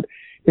together. And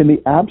in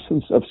the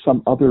absence of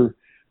some other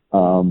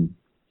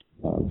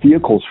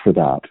vehicles for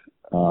that,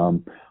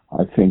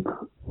 I think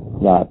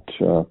that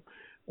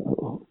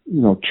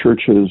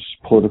churches,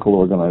 political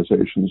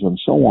organizations, and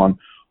so on,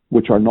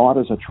 which are not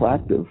as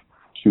attractive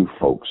to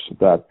folks,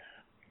 that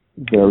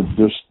they're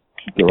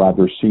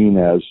either seen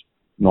as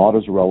not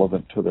as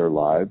relevant to their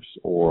lives,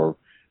 or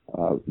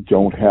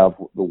don't have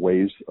the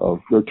ways of,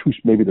 they're too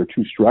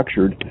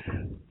structured.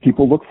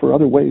 People look for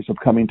other ways of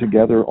coming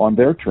together on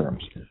their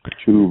terms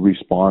to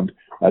respond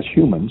as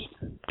humans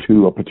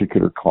to a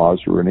particular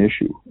cause or an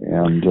issue.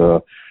 And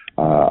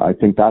I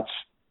think that's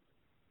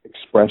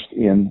expressed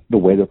in the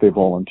way that they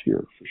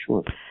volunteer, for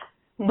sure.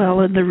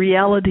 Well, and the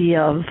reality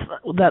of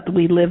that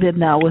we live in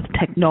now with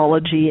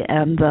technology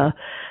and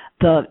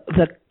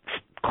the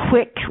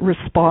quick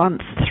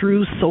response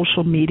through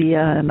social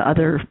media and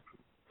other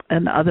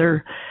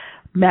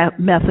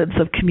methods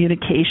of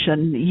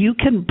communication, you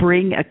can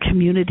bring a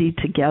community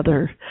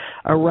together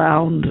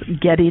around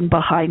getting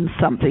behind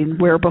something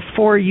where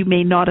before you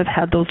may not have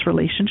had those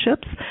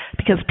relationships,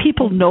 because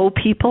people know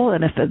people,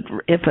 and if it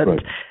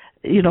right.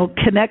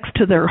 Connects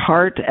to their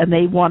heart and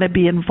they want to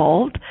be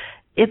involved,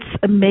 it's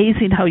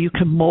amazing how you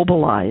can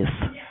mobilize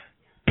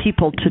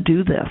people to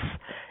do this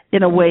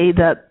in a way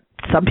that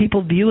some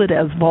people view it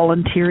as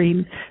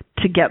volunteering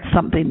to get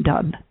something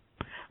done,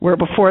 where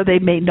before they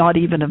may not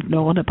even have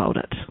known about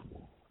it.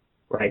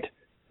 Right.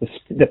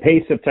 The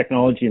pace of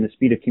technology and the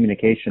speed of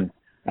communication,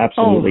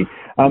 absolutely.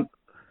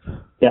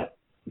 Yeah.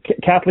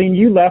 Kathleen,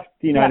 you left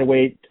the United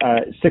Way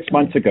 6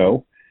 months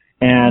ago,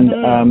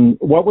 and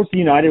what was the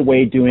United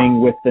Way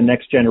doing with the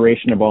next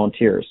generation of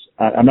volunteers?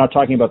 I'm not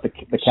talking about the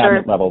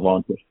cabinet level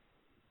volunteers.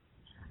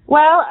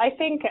 Well, I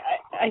think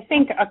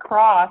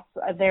across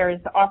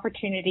there's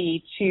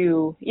opportunity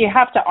you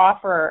have to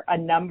offer a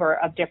number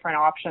of different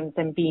options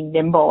and be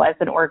nimble as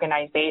an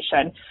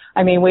organization.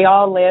 I mean, we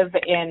all live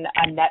in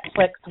a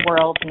Netflix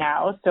world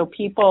now, so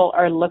people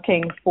are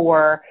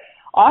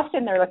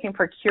often they're looking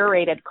for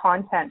curated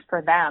content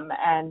for them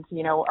and,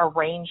 a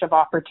range of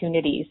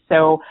opportunities.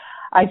 So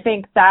I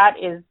think that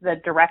is the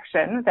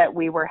direction that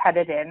we were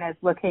headed in, is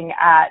looking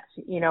at,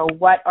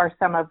 what are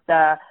some of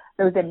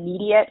those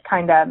immediate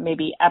kind of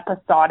maybe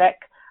episodic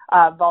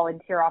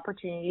volunteer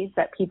opportunities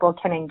that people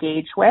can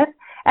engage with.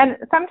 And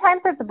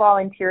sometimes it's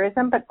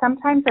volunteerism, but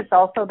sometimes it's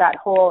also that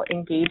whole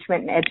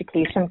engagement and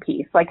education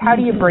piece. Like, how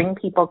do you bring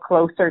people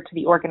closer to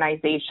the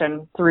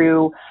organization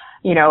through,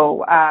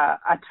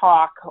 a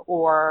talk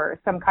or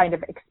some kind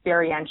of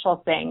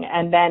experiential thing?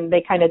 And then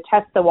they kind of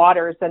test the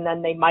waters, and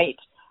then they might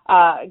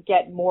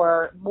get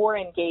more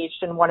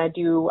engaged and want to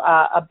do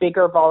a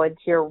bigger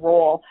volunteer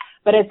role.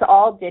 But it's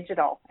all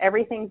digital.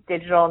 Everything's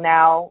digital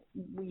now.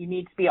 You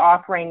need to be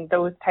offering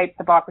those types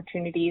of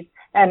opportunities,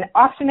 and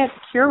often it's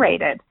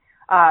curated.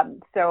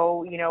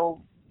 So,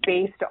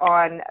 based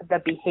on the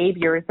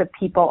behaviors of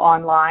people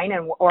online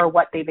or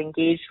what they've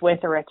engaged with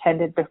or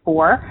attended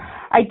before.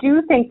 I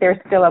do think there's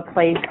still a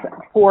place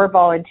for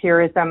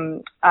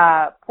volunteerism,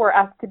 for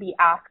us to be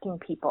asking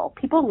people.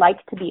 People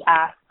like to be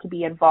asked to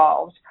be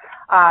involved,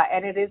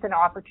 and it is an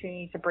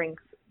opportunity to bring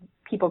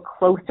people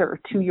closer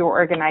to your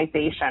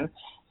organization.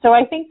 So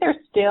I think there's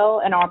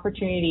still an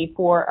opportunity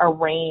for a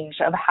range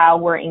of how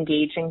we're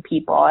engaging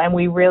people, and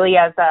we really,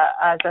 as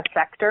a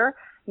sector,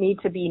 need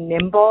to be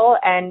nimble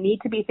and need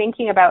to be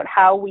thinking about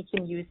how we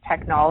can use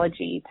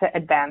technology to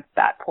advance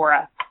that for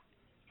us.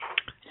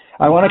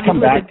 I want to come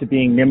back to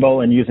being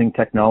nimble and using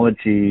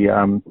technology,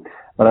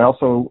 but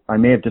I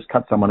may have just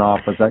cut someone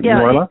off. Was that you,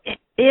 Orla?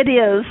 It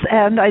is,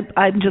 and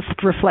I'm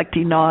just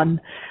reflecting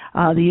on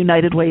the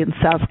United Way in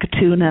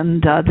Saskatoon,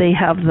 and they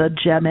have the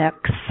Gen X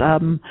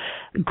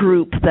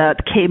group that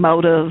came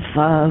out of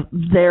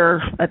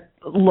their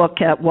look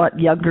at what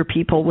younger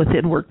people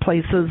within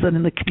workplaces and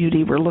in the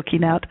community were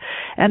looking at.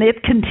 And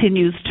it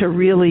continues to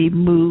really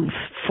move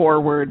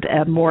forward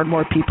and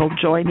more people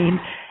joining.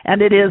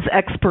 And it is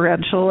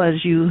experiential,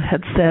 as you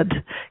had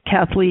said,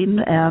 Kathleen,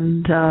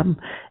 and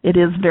it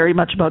is very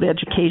much about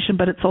education,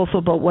 but it's also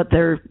about what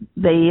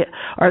they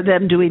are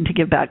then doing to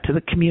give back to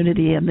the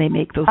community, and they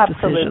make those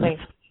decisions.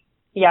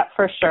 Yeah,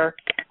 for sure.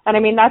 And I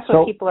mean, that's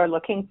what people are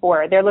looking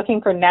for. They're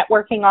looking for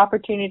networking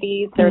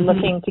opportunities. They're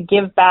looking to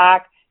give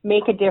back,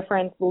 make a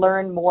difference,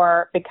 learn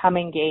more, become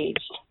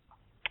engaged.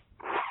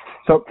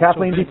 So,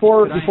 Kathleen,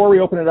 before we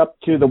open it up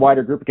to the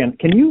wider group again,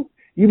 can you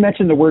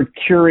mentioned the word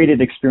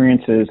curated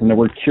experiences and the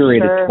word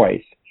curated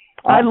twice.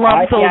 I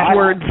love those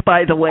words,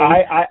 by the way.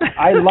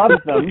 I love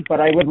them,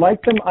 but I would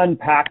like them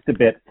unpacked a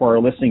bit for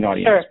our listening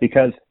audience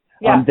because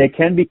they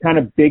can be kind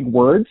of big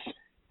words.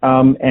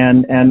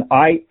 And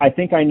I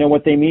think I know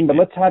what they mean, but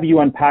let's have you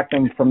unpack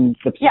them from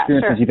the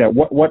experiences you've had.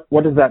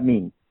 What does that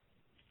mean?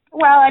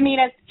 Well, I mean,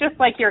 it's just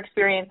like your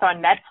experience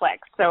on Netflix.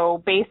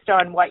 So based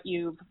on what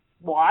you've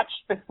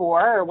watched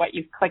before or what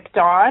you've clicked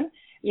on,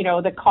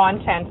 the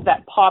content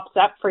that pops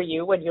up for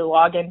you when you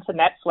log into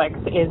Netflix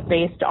is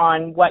based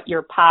on what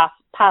your past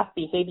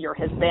behavior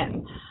has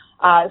been.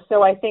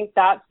 So I think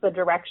that's the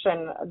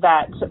direction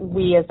that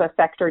we as a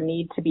sector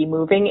need to be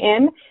moving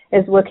in,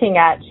 is looking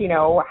at,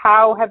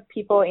 how have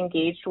people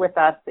engaged with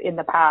us in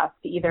the past,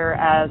 either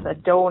as a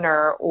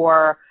donor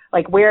or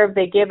like where have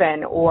they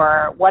given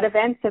or what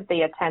events have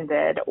they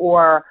attended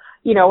or,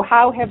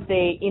 how have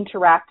they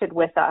interacted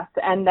with us?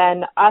 And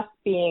then us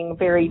being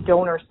very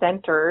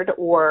donor-centered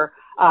or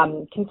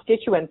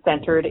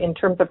constituent-centered in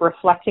terms of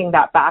reflecting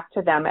that back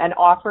to them and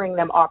offering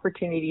them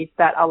opportunities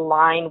that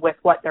align with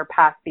what their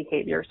past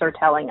behaviors are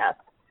telling us.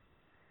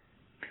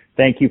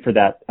 Thank you for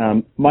that.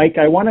 Mike,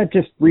 I want to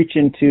just reach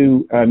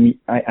into, and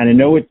I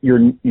know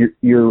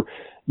you're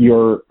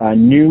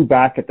new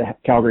back at the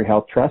Calgary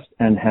Health Trust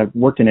and have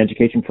worked in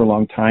education for a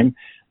long time,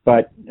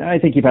 but I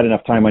think you've had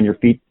enough time on your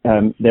feet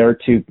there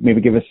to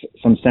maybe give us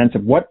some sense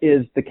of what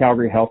is the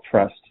Calgary Health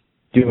Trust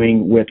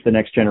doing with the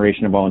next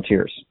generation of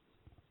volunteers.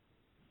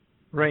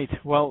 Right.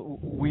 Well,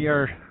 we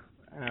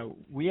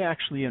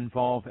actually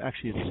involve,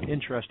 it's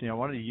interesting. I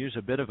wanted to use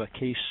a bit of a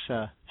case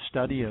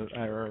study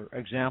or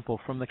example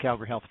from the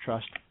Calgary Health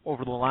Trust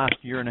over the last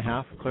year and a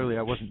half. Clearly,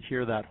 I wasn't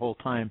here that whole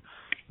time,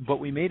 but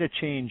we made a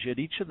change at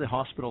each of the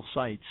hospital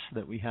sites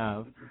that we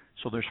have.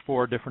 So there's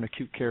 4 different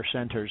acute care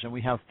centers, and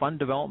we have fund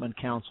development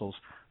councils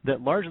that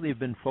largely have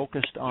been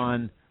focused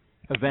on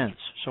events.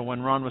 So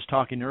when Ron was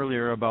talking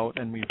earlier about,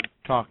 and we've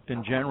talked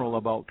in general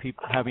about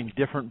people having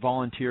different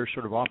volunteer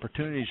sort of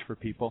opportunities for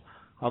people,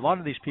 a lot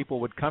of these people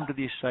would come to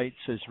these sites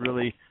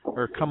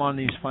or come on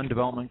these fund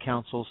development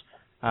councils,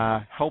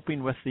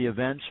 helping with the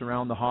events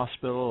around the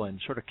hospital and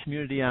sort of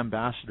community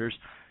ambassadors.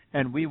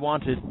 And we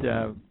wanted,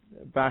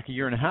 back a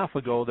year and a half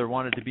ago, there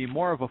wanted to be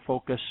more of a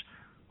focus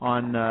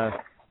on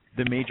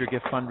the major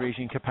gift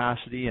fundraising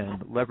capacity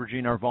and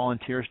leveraging our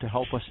volunteers to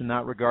help us in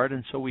that regard.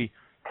 And so we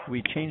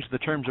changed the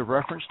terms of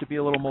reference to be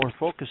a little more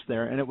focused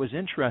there. And it was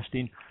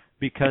interesting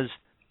because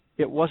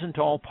it wasn't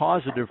all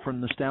positive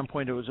from the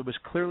standpoint it was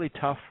clearly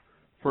tough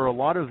for a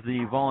lot of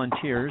the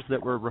volunteers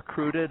that were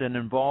recruited and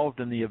involved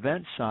in the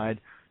event side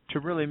to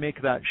really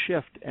make that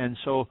shift. And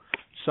so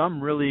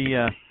some really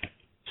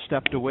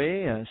stepped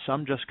away.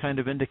 Some just kind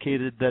of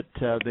indicated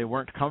that they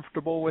weren't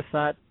comfortable with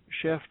that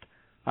shift.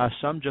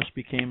 Some just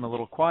became a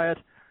little quiet.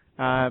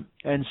 And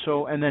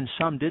then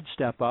some did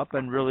step up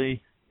and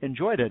really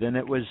enjoyed it. And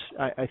it was,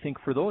 I think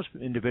for those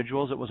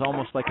individuals, it was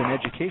almost like an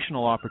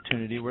educational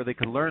opportunity where they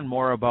could learn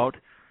more about,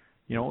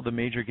 the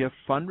major gift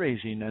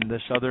fundraising and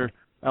this other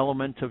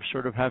element of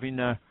sort of having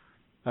a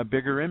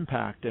bigger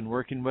impact and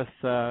working with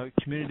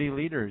community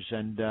leaders,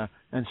 and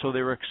so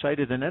they were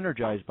excited and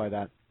energized by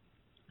that.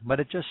 But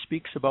it just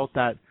speaks about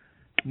that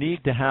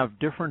need to have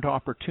different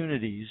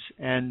opportunities,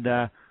 and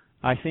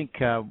I think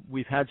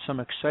we've had some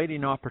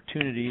exciting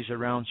opportunities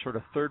around sort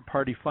of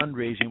third-party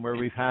fundraising where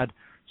we've had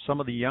some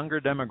of the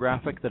younger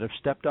demographic that have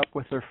stepped up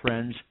with their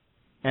friends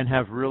and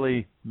have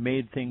really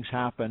made things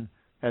happen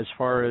as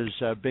far as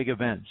big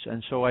events.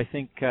 And so I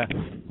think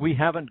we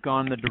haven't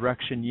gone the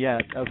direction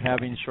yet of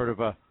having sort of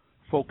a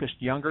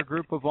focused younger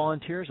group of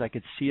volunteers. I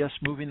could see us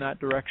moving that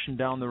direction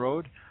down the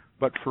road,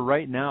 but for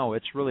right now,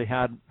 it's really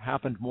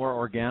happened more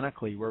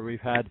organically, where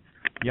we've had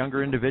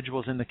younger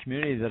individuals in the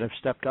community that have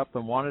stepped up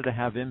and wanted to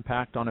have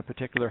impact on a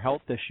particular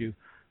health issue,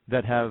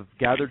 that have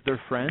gathered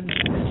their friends.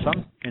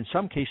 In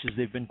some cases,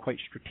 they've been quite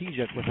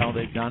strategic with how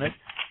they've done it,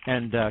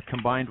 and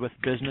combined with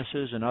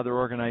businesses and other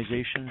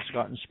organizations,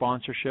 gotten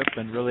sponsorship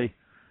and really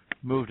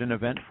moved an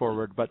event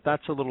forward. But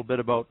that's a little bit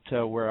about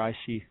where I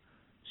see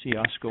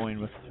us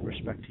going with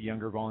respect to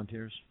younger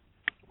volunteers.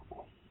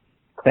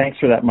 Thanks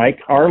for that, Mike.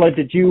 Arla,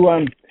 did you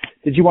want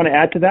to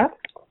add to that?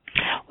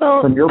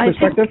 Well, from your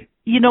perspective?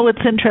 It's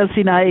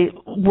interesting. I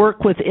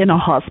work within a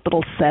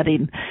hospital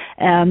setting,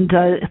 and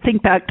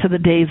think back to the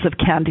days of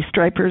candy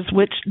stripers,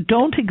 which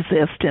don't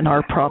exist in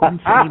our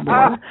province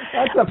anymore.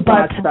 That's a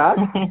flashback.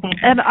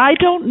 And I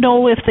don't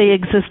know if they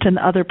exist in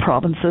other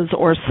provinces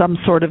or some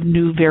sort of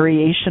new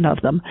variation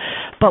of them.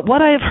 But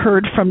what I have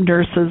heard from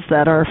nurses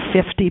that are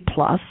 50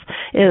 plus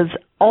is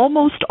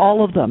almost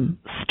all of them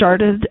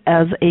started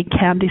as a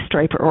candy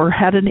striper or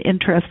had an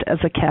interest as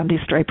a candy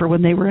striper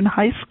when they were in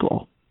high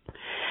school.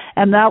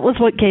 And that was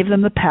what gave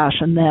them the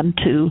passion then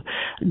to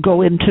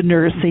go into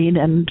nursing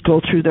and go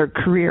through their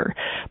career.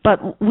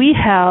 But we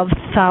have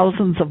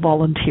thousands of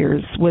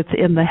volunteers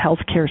within the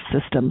healthcare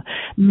system,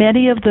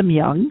 many of them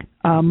young,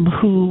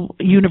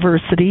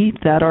 university,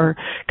 that are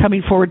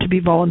coming forward to be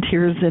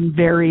volunteers in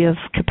various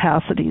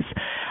capacities.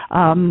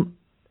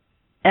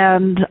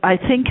 And I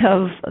think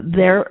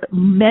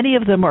many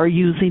of them are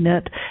using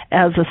it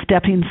as a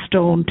stepping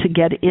stone to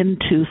get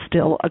into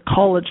still a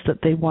college that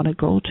they want to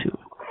go to.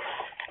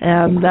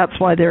 And that's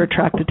why they're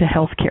attracted to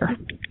healthcare.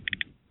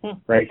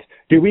 Right.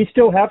 Do we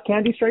still have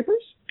candy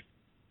stripers?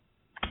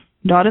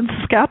 Not in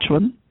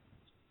Saskatchewan.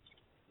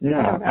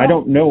 Yeah, I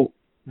don't know.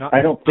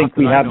 I don't think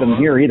we have them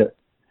here either.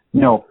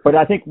 No, but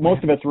I think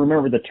most of us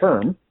remember the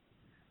term.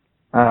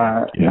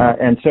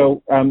 And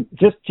so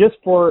just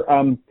for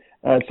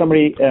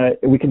somebody,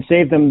 we can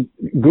save them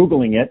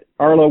Googling it.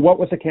 Arla, what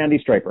was a candy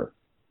striper?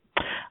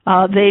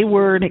 They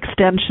were an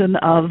extension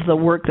of the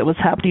work that was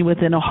happening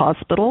within a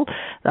hospital.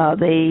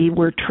 They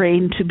were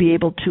trained to be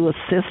able to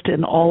assist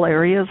in all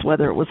areas,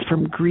 whether it was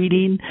from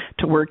greeting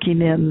to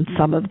working in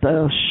some of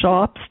the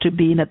shops to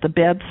being at the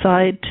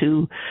bedside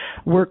to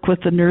work with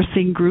the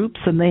nursing groups.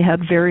 And they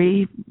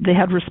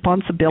had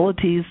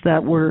responsibilities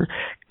that were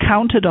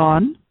counted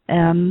on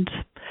and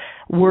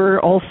were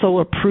also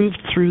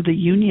approved through the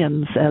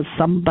unions as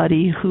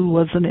somebody who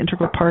was an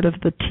integral part of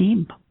the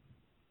team.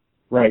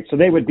 Right, so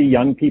they would be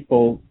young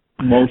people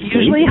mostly.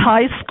 Usually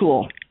high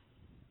school.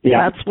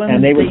 Yeah, that's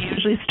when they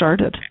usually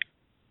started.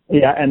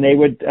 Yeah, and they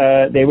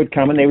would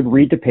come and they would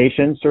read to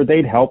patients, or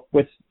they'd help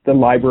with the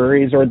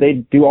libraries, or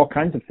they'd do all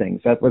kinds of things.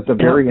 That was a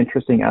very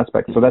interesting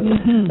aspect. So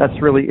that's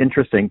really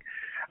interesting.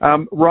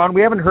 Ron,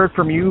 we haven't heard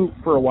from you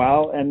for a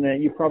while, and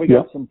you've probably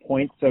got some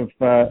points of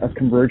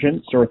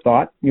convergence or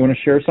thought. You want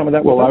to share some of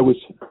that with us?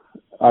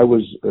 I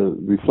was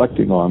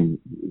reflecting on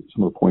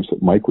some of the points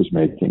that Mike was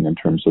making in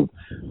terms of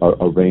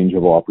a range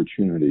of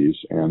opportunities,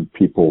 and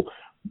people,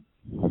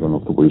 I don't know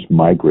if the word is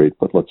migrate,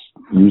 but let's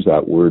use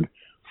that word,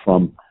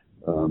 from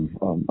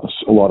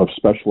a lot of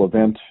special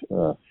event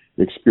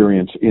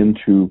experience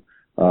into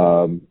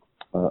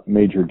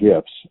major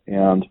gifts.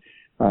 And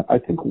I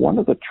think one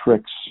of the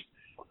tricks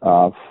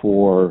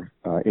for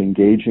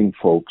engaging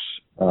folks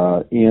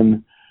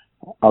in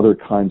other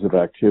kinds of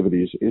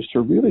activities is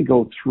to really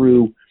go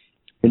through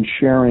in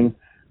sharing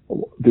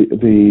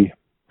the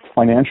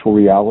financial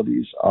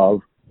realities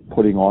of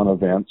putting on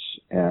events,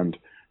 and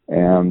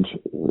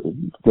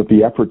that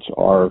the efforts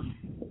are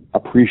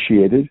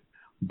appreciated,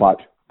 but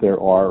there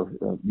are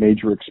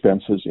major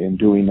expenses in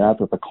doing that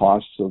the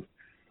costs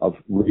of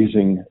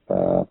raising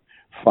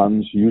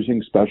funds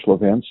using special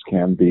events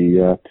can be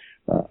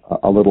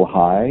a little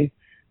high,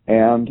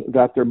 and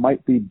that there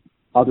might be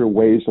other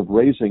ways of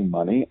raising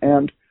money,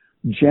 and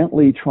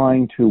gently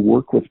trying to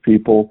work with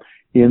people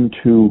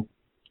into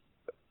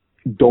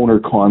donor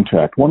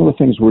contact. One of the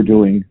things we're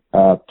doing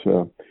at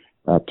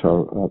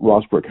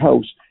Rossbrook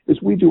House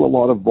is we do a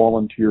lot of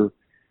volunteer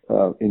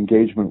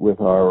engagement with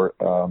our,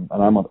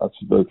 that's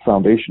the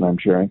foundation I'm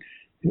sharing.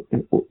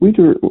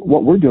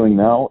 What we're doing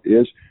now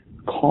is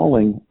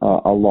calling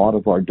a lot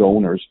of our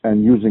donors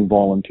and using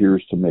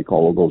volunteers to make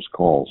all of those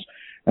calls.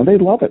 And they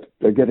love it.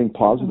 They're getting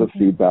positive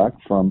feedback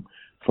from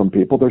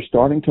people. They're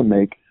starting to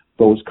make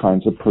those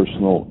kinds of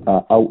personal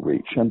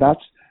outreach. And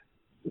that's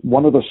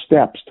one of the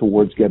steps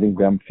towards getting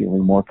them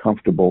feeling more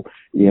comfortable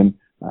in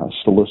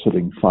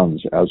soliciting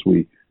funds as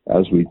we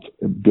as we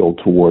build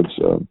towards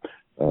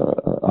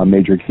a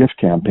major gift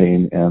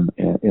campaign and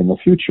in the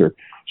future.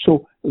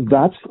 So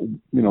that's,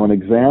 an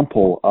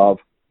example of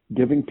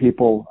giving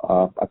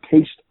people a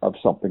taste of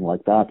something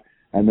like that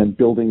and then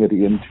building it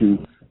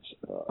into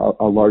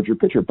a larger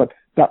picture. But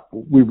that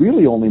we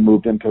really only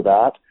moved into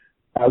that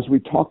as we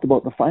talked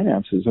about the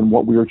finances and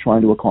what we were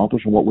trying to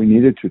accomplish and what we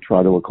needed to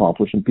try to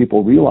accomplish. And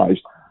people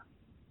realized,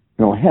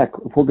 heck,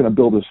 if we're going to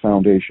build this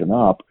foundation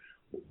up,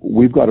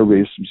 we've got to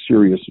raise some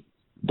serious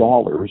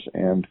dollars,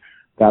 and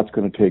that's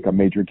going to take a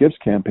major gifts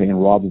campaign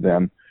rather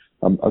than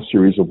a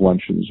series of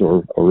luncheons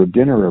or a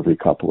dinner every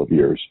couple of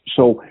years.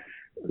 So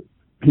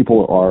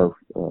people are,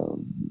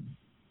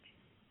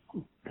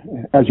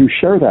 as you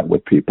share that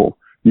with people,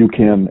 you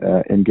can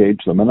engage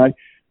them. And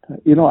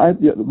we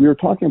were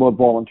talking about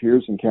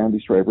volunteers and candy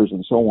stripers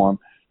and so on.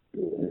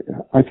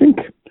 I think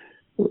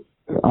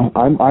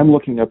I'm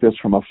looking at this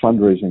from a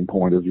fundraising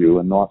point of view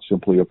and not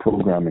simply a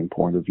programming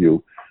point of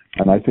view.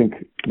 And I think,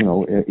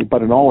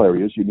 but in all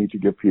areas, you need to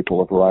give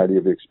people a variety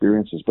of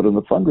experiences. But in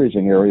the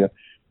fundraising area,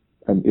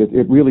 and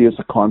it really is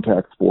a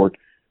contact sport,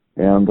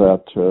 and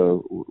that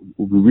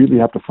we really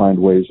have to find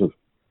ways of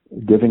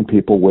giving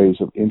people ways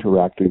of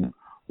interacting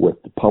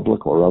with the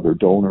public or other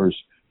donors,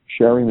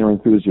 sharing their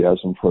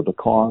enthusiasm for the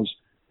cause,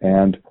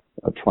 and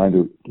trying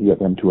to get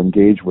them to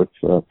engage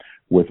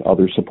with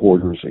other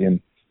supporters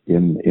in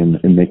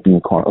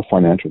making a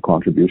financial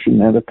contribution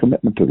and a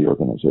commitment to the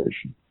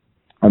organization.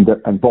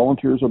 And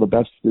volunteers are the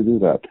best to do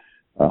that.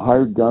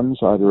 Hired guns,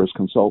 either as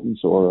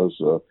consultants or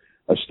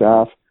as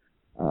staff,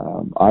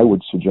 I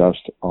would suggest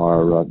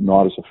are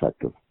not as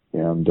effective.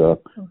 And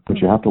but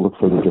you have to look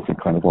for the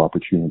different kind of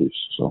opportunities.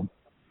 So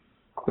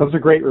those are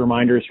great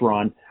reminders,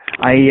 Ron.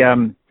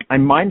 I'm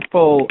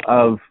mindful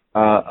of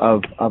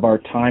our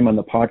time on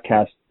the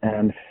podcast,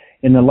 and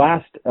in the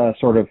last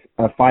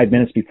 5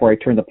 minutes before I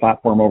turn the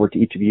platform over to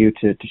each of you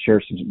to share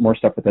some more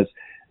stuff with us,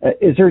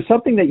 is there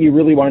something that you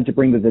really wanted to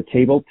bring to the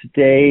table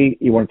today?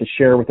 You wanted to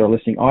share with our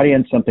listening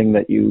audience something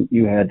that you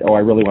had? I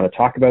really want to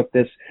talk about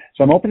this.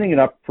 So I'm opening it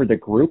up for the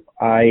group.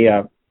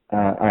 I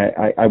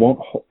won't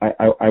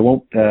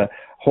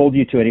hold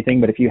you to anything,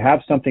 but if you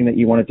have something that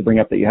you wanted to bring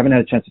up that you haven't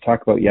had a chance to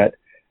talk about yet,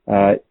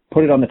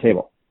 put it on the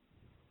table.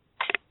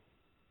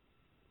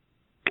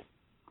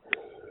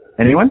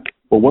 Anyone?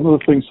 Well, one of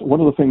the things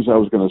I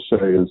was going to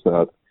say is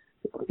that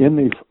in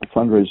the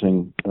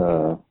fundraising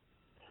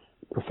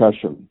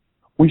profession,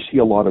 we see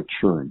a lot of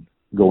churn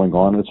going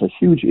on. It's a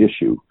huge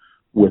issue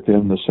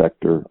within the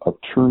sector of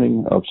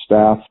churning of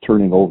staff,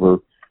 turning over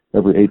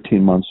every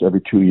 18 months,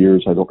 every 2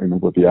 years. I don't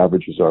remember what the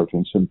averages are,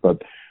 Vincent,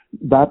 but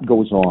that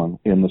goes on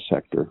in the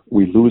sector.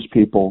 We lose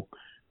people.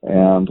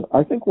 And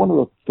I think one of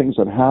the things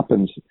that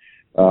happens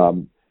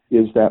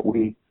is that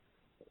we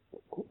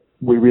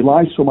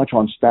rely so much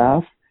on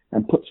staff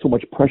and put so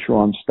much pressure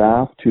on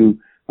staff to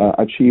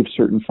achieve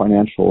certain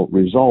financial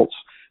results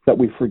that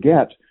we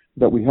forget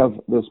that we have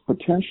this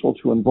potential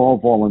to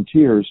involve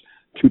volunteers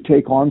to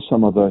take on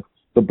some of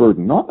the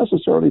burden, not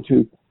necessarily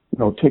to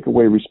take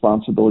away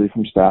responsibility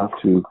from staff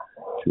to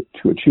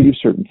achieve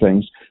certain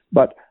things,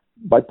 but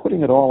by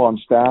putting it all on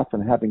staff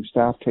and having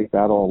staff take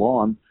that all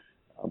on,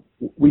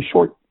 we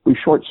short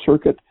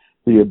circuit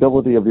the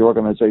ability of the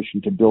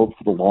organization to build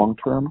for the long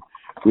term.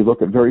 We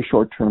look at very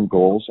short-term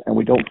goals, and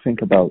we don't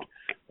think about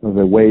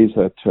the ways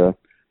that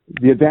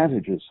the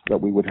advantages that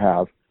we would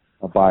have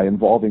by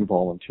involving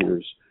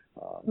volunteers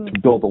to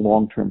build the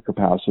long-term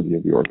capacity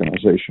of the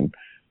organization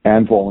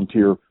and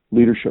volunteer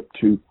leadership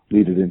to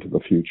lead it into the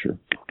future.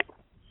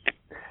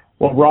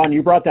 Well, Ron,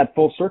 you brought that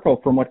full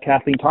circle from what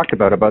Kathleen talked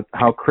about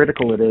how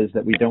critical it is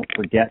that we don't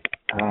forget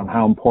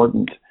how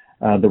important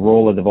the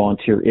role of the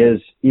volunteer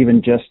is,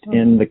 even just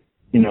in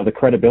the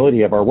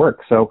credibility of our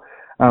work. So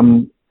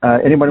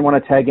anybody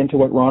want to tag into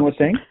what Ron was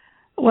saying?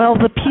 Well,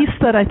 the piece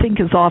that I think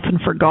is often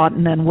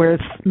forgotten and where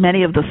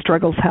many of the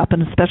struggles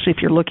happen, especially if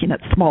you're looking at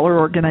smaller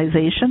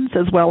organizations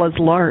as well as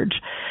large,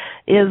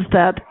 is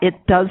that it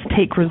does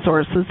take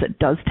resources, it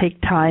does take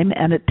time,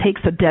 and it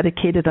takes a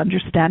dedicated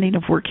understanding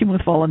of working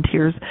with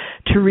volunteers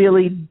to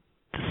really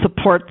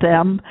support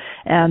them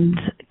and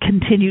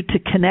continue to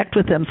connect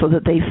with them so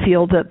that they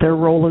feel that their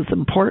role is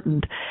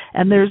important.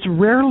 And there's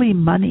rarely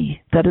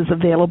money that is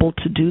available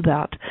to do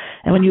that.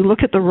 And when you look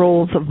at the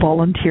roles of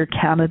Volunteer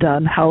Canada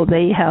and how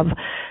they have,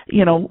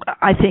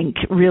 I think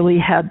really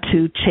had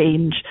to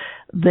change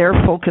their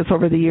focus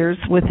over the years.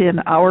 Within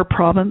our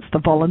province, the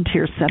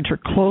Volunteer Centre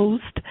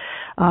closed.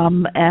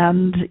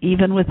 And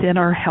even within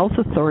our health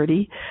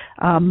authority,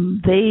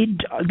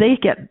 they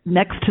get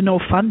next to no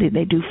funding.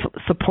 They do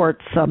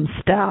support some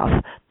staff,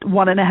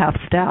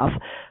 1.5 staff,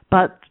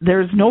 but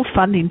there's no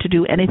funding to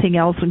do anything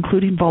else,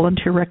 including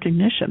volunteer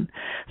recognition.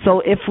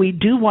 So if we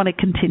do want to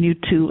continue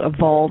to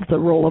evolve the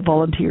role of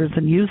volunteers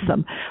and use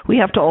them, we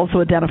have to also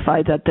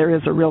identify that there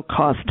is a real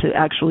cost to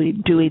actually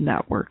doing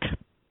that work.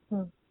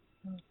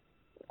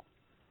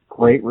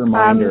 Great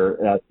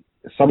reminder.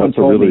 Someone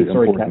told me,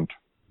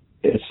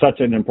 it's such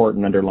an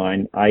important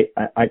underline.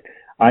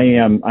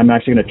 I'm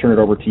actually going to turn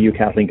it over to you,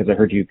 Kathleen, because I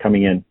heard you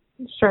coming in.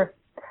 Sure.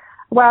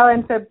 Well,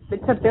 and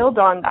to build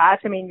on that,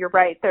 I mean, you're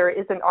right, there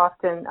isn't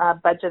often a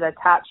budget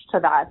attached to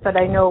that, but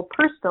I know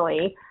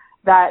personally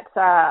that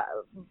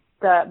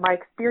my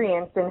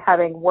experience in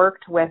having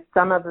worked with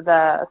some of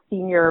the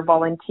senior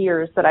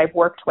volunteers that I've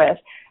worked with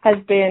has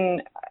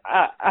been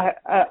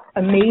a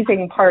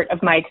amazing part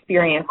of my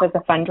experience as a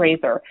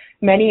fundraiser.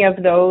 Many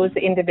of those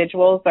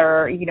individuals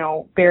are,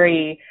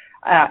 very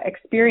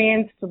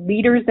experienced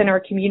leaders in our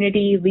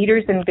community,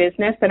 leaders in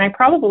business, and I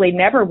probably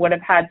never would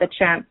have had the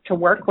chance to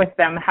work with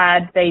them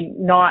had they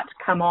not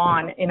come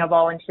on in a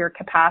volunteer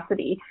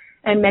capacity.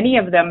 And many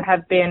of them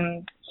have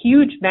been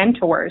huge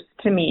mentors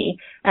to me,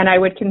 and I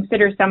would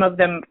consider some of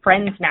them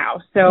friends now.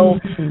 So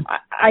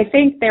I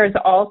think there's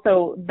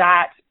also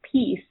that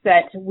piece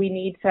that we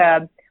need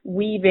to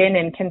weave in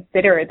and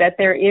consider, that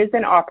there is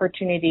an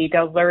opportunity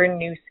to learn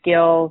new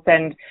skills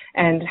and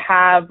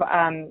have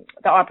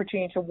the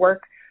opportunity to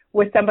work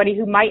with somebody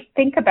who might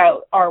think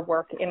about our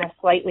work in a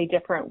slightly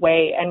different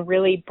way and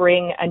really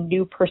bring a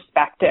new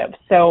perspective.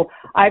 So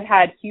I've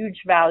had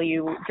huge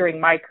value during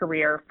my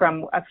career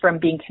from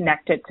being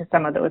connected to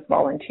some of those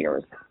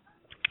volunteers.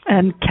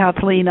 And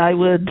Kathleen, I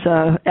would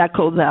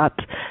echo that.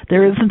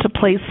 There isn't a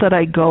place that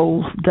I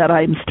go that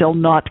I'm still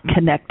not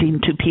connecting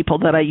to people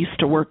that I used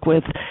to work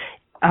with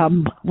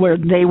where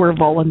they were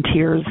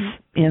volunteers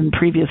in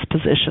previous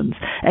positions,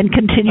 and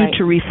continue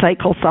to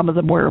recycle some of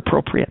them where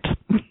appropriate.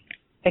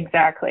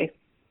 Exactly.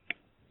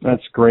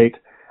 That's great.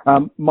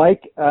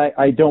 Mike,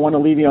 I don't want to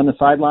leave you on the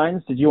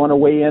sidelines. Did you want to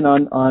weigh in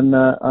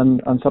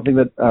on something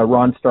that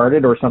Ron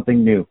started, or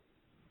something new?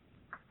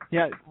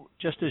 Yeah,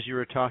 just as you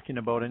were talking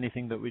about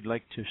anything that we'd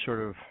like to sort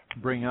of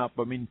bring up,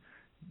 I mean,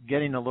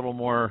 getting a little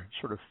more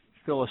sort of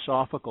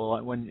philosophical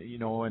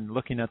when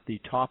looking at the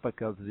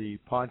topic of the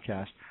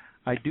podcast,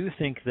 I do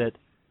think that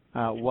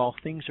while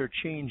things are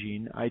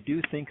changing, I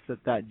do think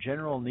that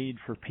general need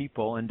for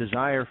people and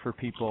desire for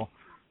people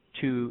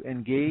to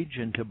engage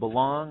and to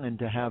belong and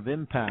to have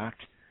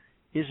impact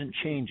isn't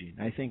changing.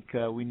 I think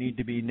we need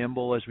to be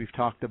nimble, as we've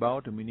talked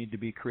about, and we need to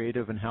be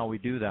creative in how we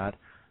do that.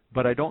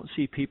 But I don't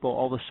see people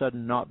all of a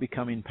sudden not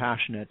becoming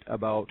passionate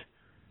about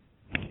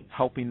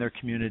helping their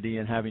community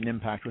and having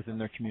impact within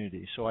their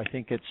community. So I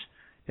think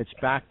it's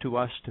back to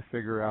us to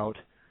figure out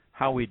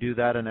how we do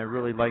that. And I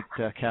really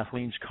liked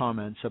Kathleen's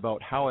comments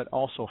about how it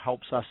also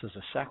helps us as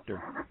a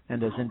sector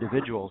and as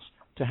individuals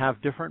to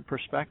have different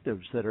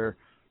perspectives that are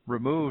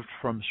removed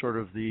from sort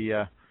of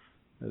the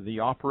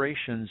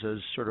operations as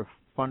sort of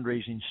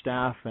fundraising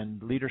staff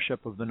and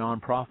leadership of the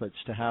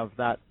nonprofits. To have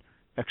that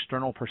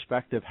external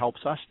perspective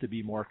helps us to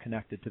be more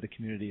connected to the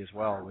community as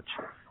well, which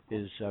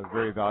is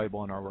very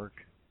valuable in our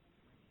work.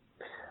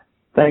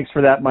 Thanks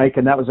for that, Mike.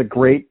 And that was a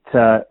great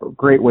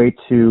way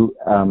to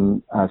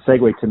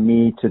segue to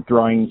me to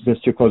drawing this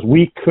to a close.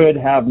 We could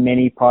have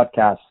many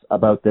podcasts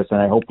about this,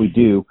 and I hope we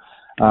do.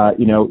 A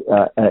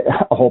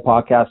whole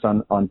podcast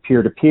on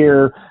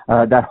peer-to-peer,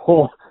 that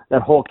whole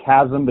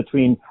chasm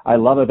between I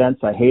love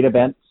events, I hate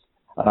events,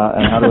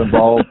 and how to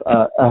involve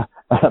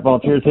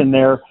volunteers in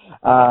there.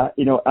 I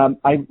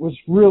was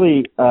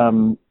really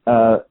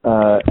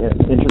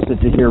interested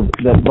to hear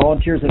that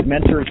volunteers as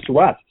mentors to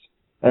us,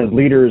 as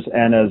leaders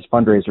and as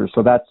fundraisers.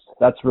 So that's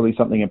really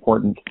something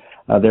important.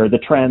 There are the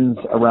trends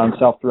around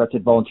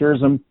self-directed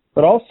volunteerism,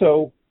 but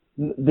also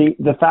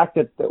the fact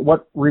that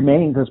what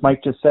remains, as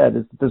Mike just said,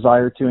 is the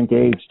desire to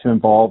engage, to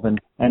involve, and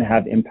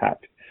have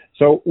impact.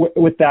 So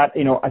with that,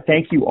 I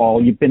thank you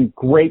all. You've been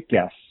great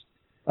guests.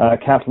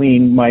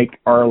 Kathleen, Mike,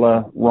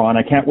 Arla, Ron,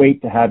 I can't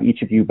wait to have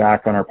each of you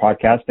back on our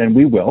podcast, and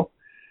we will.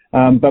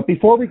 But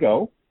before we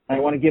go, I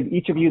want to give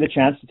each of you the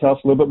chance to tell us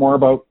a little bit more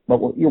about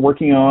what you're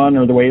working on,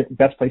 or the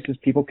best places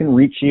people can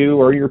reach you,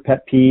 or your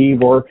pet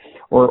peeve, or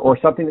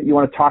something that you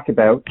want to talk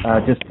about,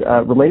 just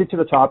related to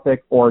the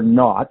topic or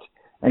not.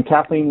 And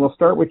Kathleen, we'll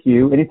start with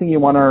you. Anything you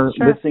want our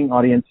listening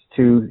audience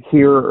to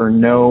hear or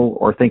know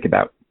or think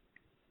about?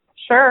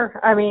 Sure.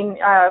 I mean,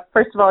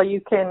 first of all,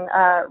 you can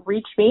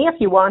reach me if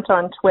you want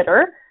on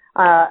Twitter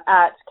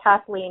at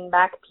Kathleen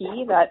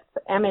MacP, that's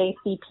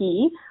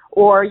MACP,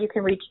 or you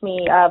can reach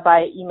me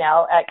by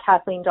email at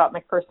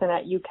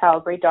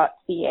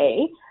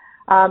kathleen.mcpherson@ucalgary.ca.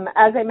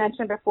 As I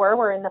mentioned before,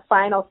 we're in the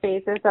final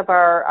phases of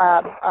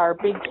our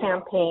big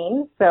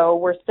campaign, so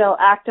we're still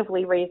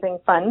actively raising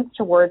funds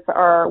towards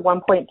our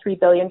 $1.3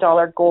 billion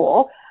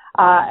goal.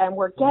 And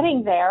we're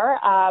getting there,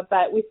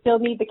 but we still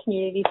need the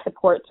community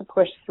support to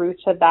push through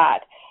to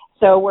that.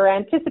 So we're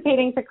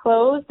anticipating to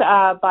close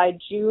by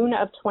June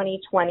of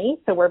 2020,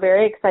 so we're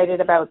very excited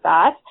about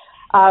that.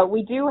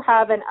 We do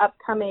have an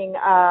upcoming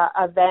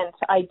event,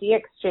 Idea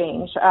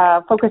Exchange,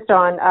 focused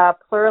on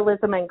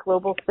pluralism and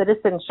global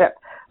citizenship,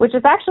 which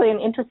is actually an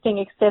interesting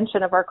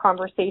extension of our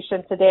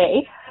conversation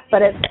today,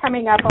 but it's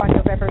coming up on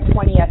November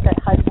 20th at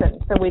Hudson.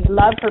 So we'd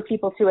love for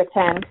people to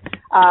attend,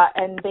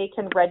 and they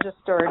can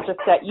register just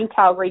at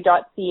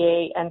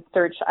ucalgary.ca and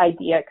search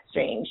Idea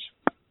Exchange.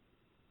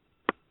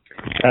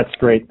 That's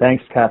great.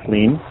 Thanks,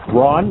 Kathleen.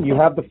 Ron, you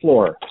have the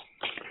floor.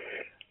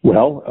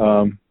 Well,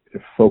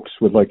 if folks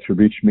would like to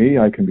reach me,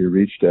 I can be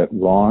reached at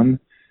ron@ucalgary.ca.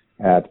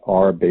 at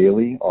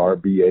rbailey,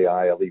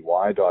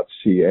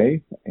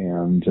 RBAILEY.ca.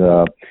 And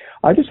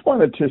I just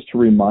wanted to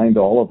remind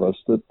all of us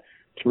to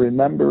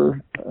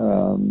remember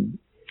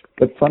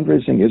that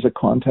fundraising is a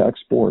contact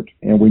sport,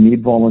 and we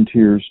need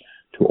volunteers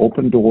to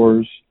open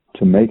doors,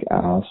 to make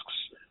asks,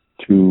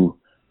 to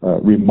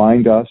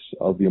remind us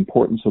of the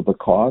importance of the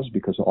cause,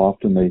 because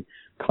often they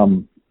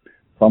come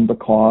from the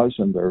cause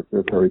and they're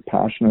very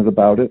passionate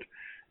about it,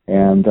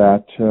 and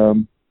that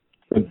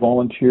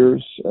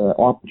volunteers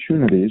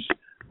opportunities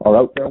are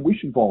out there. We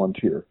should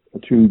volunteer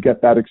to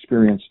get that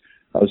experience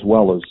as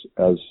well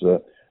as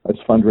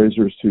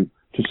fundraisers to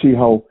see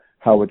how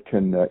it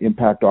can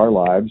impact our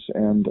lives,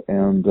 and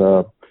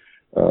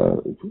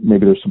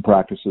maybe there's some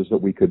practices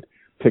that we could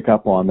pick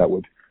up on that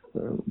would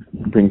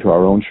bring to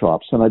our own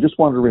shops. And I just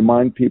wanted to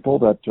remind people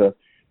that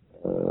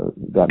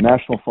that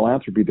National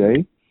Philanthropy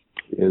Day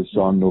is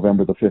on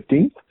November the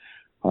 15th,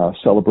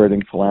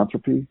 celebrating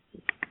philanthropy,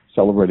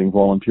 celebrating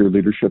volunteer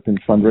leadership in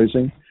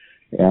fundraising,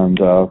 and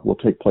will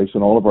take place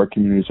in all of our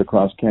communities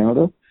across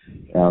Canada,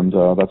 and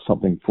that's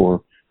something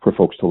for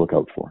folks to look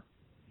out for.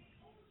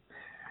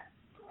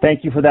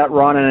 Thank you for that,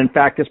 Ron. And in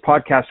fact, this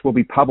podcast will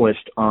be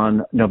published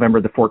on November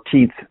the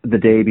 14th, the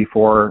day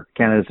before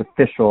Canada's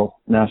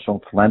official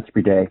National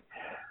Philanthropy Day.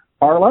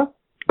 Arla,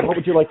 what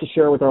would you like to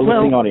share with our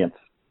listening audience?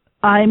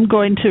 I'm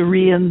going to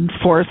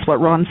reinforce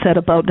what Ron said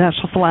about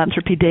National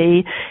Philanthropy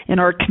Day in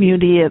our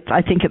community.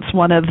 I think it's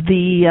one of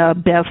the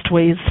best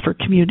ways for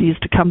communities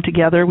to come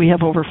together. We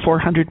have over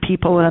 400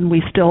 people, and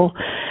we still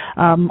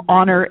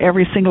honor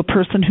every single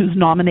person who's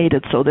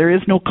nominated. So there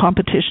is no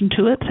competition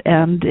to it,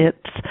 and it's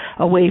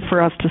a way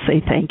for us to say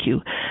thank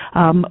you.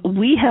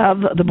 We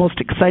have the most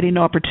exciting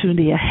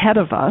opportunity ahead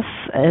of us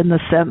in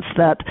the sense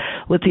that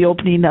with the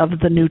opening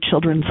of the new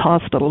Children's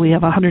Hospital, we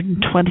have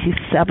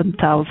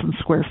 127,000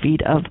 square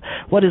feet of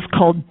what is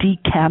called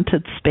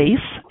decanted space,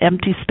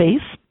 empty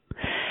space.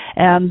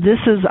 And this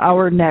is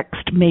our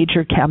next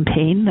major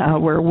campaign.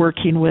 We're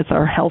working with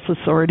our health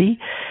authority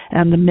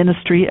and the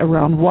ministry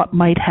around what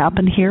might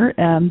happen here.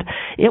 And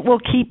it will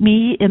keep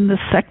me in this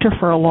sector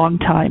for a long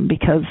time,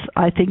 because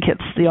I think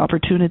it's the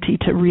opportunity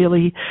to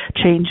really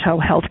change how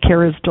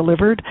healthcare is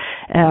delivered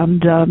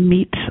and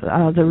meet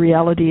the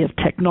reality of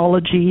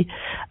technology,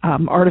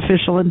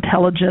 artificial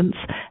intelligence,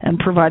 and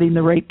providing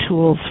the right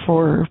tools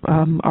for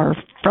our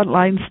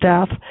frontline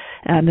staff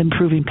and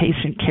improving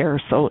patient care.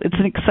 So it's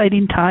an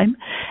exciting time.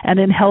 And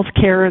in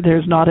healthcare,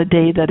 there's not a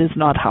day that is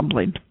not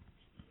humbling.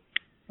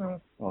 Well,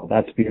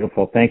 that's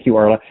beautiful. Thank you,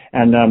 Arla.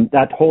 And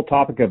that whole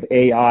topic of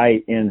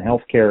AI in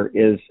healthcare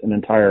is an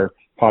entire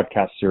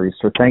podcast series.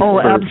 So thanks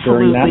for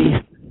sharing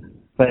that.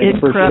 Thanks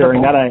for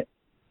sharing that.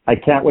 I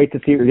can't wait to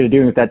see what you're going to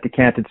do with that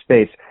decanted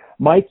space.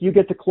 Mike, you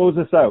get to close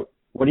us out.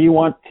 What do you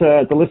want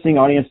the listening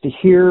audience to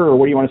hear, or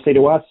what do you want to say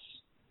to us?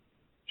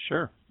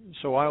 Sure.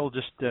 So I will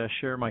just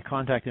share my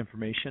contact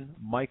information,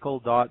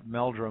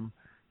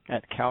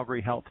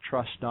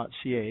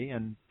 michael.meldrum@calgaryhealthtrust.ca,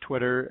 and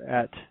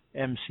Twitter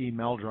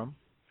 @mcmeldrum.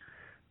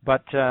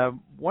 But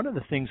one of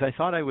the things I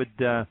thought I would,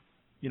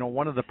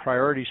 one of the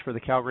priorities for the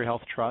Calgary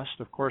Health Trust,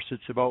 of course,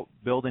 it's about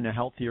building a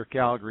healthier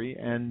Calgary,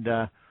 and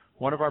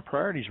one of our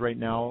priorities right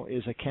now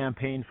is a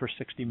campaign for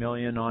 $60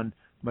 million on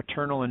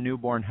maternal and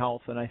newborn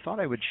health. And I thought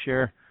I would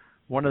share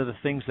one of the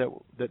things that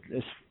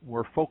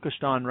we're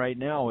focused on right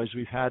now is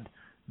we've had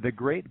the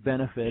great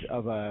benefit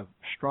of a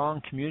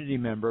strong community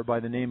member by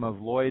the name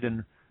of Lloyd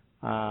and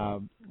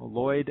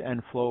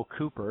Flo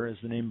Cooper is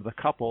the name of the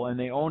couple, and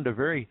they owned a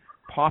very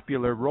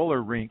popular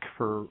roller rink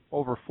for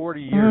over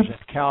 40 years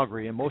at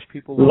Calgary, and most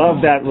people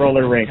love that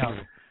roller rink.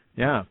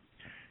 Yeah.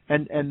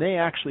 And they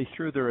actually,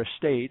 through their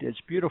estate, it's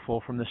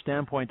beautiful from the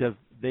standpoint of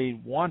they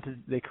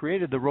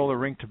created the roller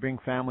rink to bring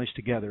families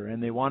together,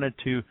 and they wanted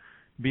to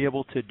be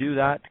able to do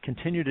that,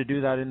 continue to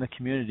do that in the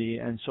community,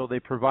 and so they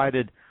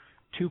provided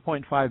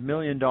 $2.5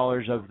 million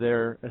of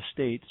their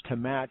estates to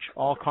match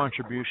all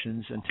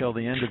contributions until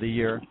the end of the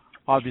year,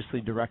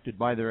 obviously directed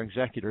by their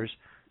executors,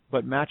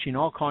 but matching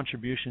all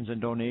contributions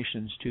and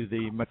donations to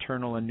the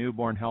maternal and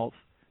newborn health,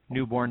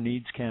 newborn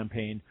needs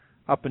campaign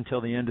up until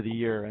the end of the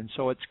year. And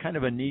so it's kind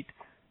of a neat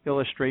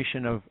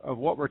illustration of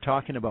what we're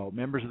talking about,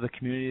 members of the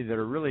community that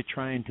are really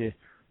trying to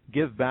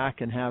give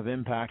back and have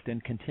impact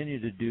and continue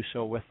to do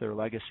so with their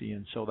legacy.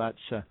 And so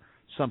that's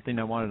something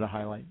I wanted to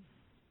highlight.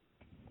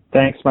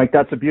 Thanks, Mike.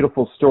 That's a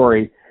beautiful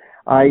story.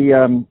 I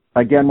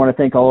again want to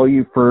thank all of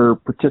you for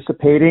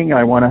participating.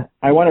 I want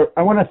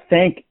to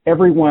thank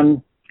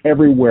everyone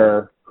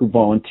everywhere who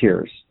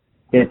volunteers.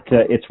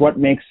 It's what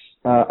makes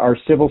our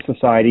civil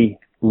society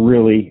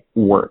really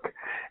work.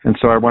 And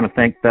so I want to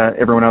thank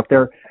everyone out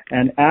there.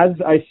 And as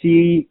I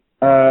see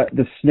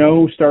the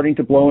snow starting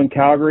to blow in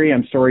Calgary,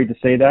 I'm sorry to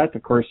say that.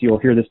 Of course, you'll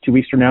hear this 2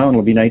 weeks from now, and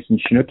it'll be nice and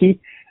Chinooki.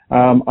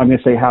 I'm going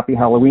to say Happy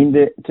Halloween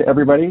to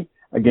everybody.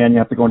 Again, you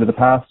have to go into the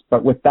past.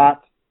 But with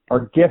that,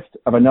 our gift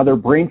of another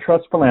Brain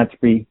Trust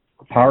Philanthropy,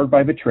 powered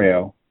by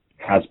Vitreo,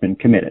 has been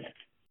committed.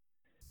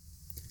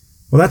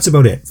 Well, that's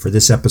about it for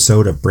this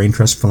episode of Brain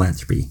Trust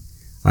Philanthropy.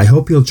 I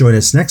hope you'll join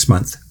us next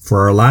month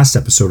for our last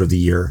episode of the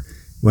year,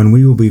 when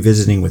we will be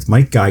visiting with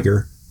Mike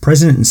Geiger,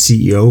 President and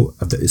CEO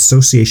of the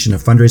Association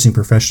of Fundraising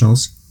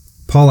Professionals,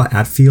 Paula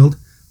Atfield,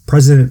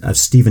 President of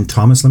Stephen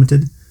Thomas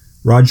Limited,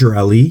 Roger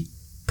Ali,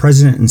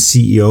 President and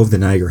CEO of the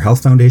Niagara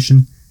Health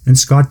Foundation, and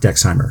Scott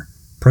Dexheimer,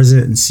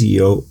 President and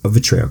CEO of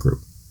Vitreo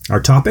Group.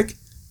 Our topic,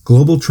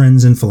 Global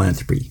Trends in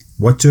Philanthropy,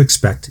 What to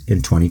Expect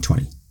in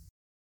 2020.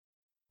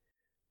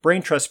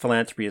 Brain Trust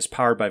Philanthropy is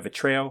powered by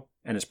Vitreo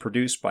and is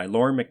produced by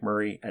Lauren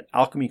McMurray at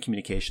Alchemy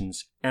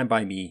Communications and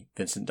by me,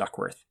 Vincent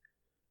Duckworth.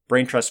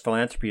 Brain Trust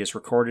Philanthropy is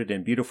recorded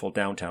in beautiful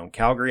downtown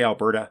Calgary,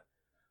 Alberta.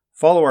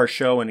 Follow our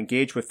show and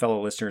engage with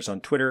fellow listeners on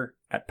Twitter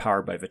at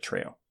Powered by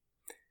Vitreo.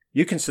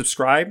 You can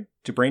subscribe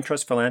to Brain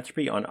Trust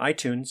Philanthropy on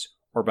iTunes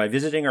or by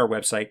visiting our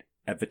website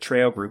at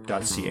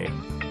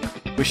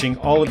vitreogroup.ca. Wishing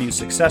all of you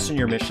success in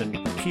your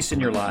mission, peace in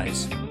your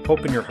lives,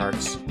 hope in your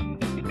hearts.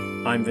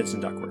 I'm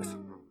Vincent Duckworth.